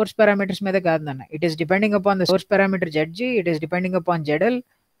పారామీటర్స్ మీద, source parameters మీద కాదన్న. It is depending upon the source parameter Zg, it is depending upon ZL,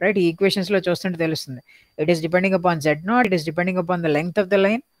 right? ఈ ఈక్వేషన్స్ లో చూస్తుంటే తెలుస్తుంది. It is depending upon Z0, it is depending upon the length of the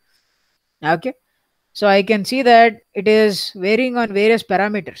line. Okay, so I can see that it is varying on various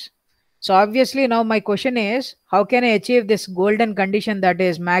parameters. So obviously now my question is, how can I achieve this golden condition that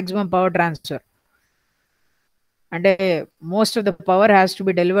is maximum power transfer? And most of the power has to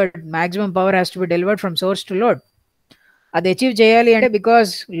be delivered, maximum power has to be delivered from source to load. అది achieve చేయాలి అంటే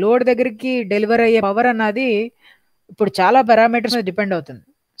because load దగ్గరికి deliver అయ్యే power అన్నది ఇప్పుడు చాలా parameters మీద depend అవుతుంది.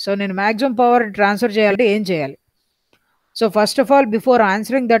 సో నేను మాక్సిమం పవర్ ట్రాన్స్ఫర్ చేయాలంటే ఏం చేయాలి? So first of all, before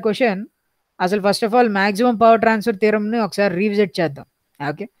answering that question, అసలు first of all maximum power transfer థియరమ్ని ఒకసారి రీవిజిట్ చేద్దాం.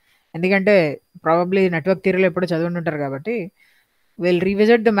 ఓకే, ఎందుకంటే ప్రాబబ్లీ నెట్వర్క్ థియరీలో ఎప్పుడో చదువుంటారు కాబట్టి we'll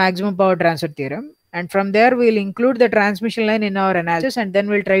revisit the maximum power transfer theorem, and from there we'll include the transmission line in our analysis, and then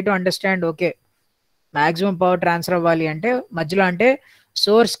we'll try to understand, okay, maximum power transfer అవ్వాలి అంటే మధ్యలో, అంటే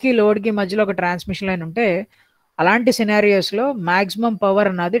సోర్స్కి లోడ్కి మధ్యలో ఒక transmission line ఉంటే అలాంటి సినారియోస్లో మాక్సిమం పవర్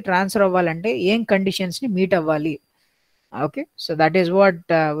అన్నది transfer అవ్వాలంటే ఏం కండిషన్స్ని మీట్ అవ్వాలి? Okay, so that is what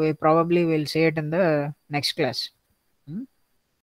we probably will say it in the next class.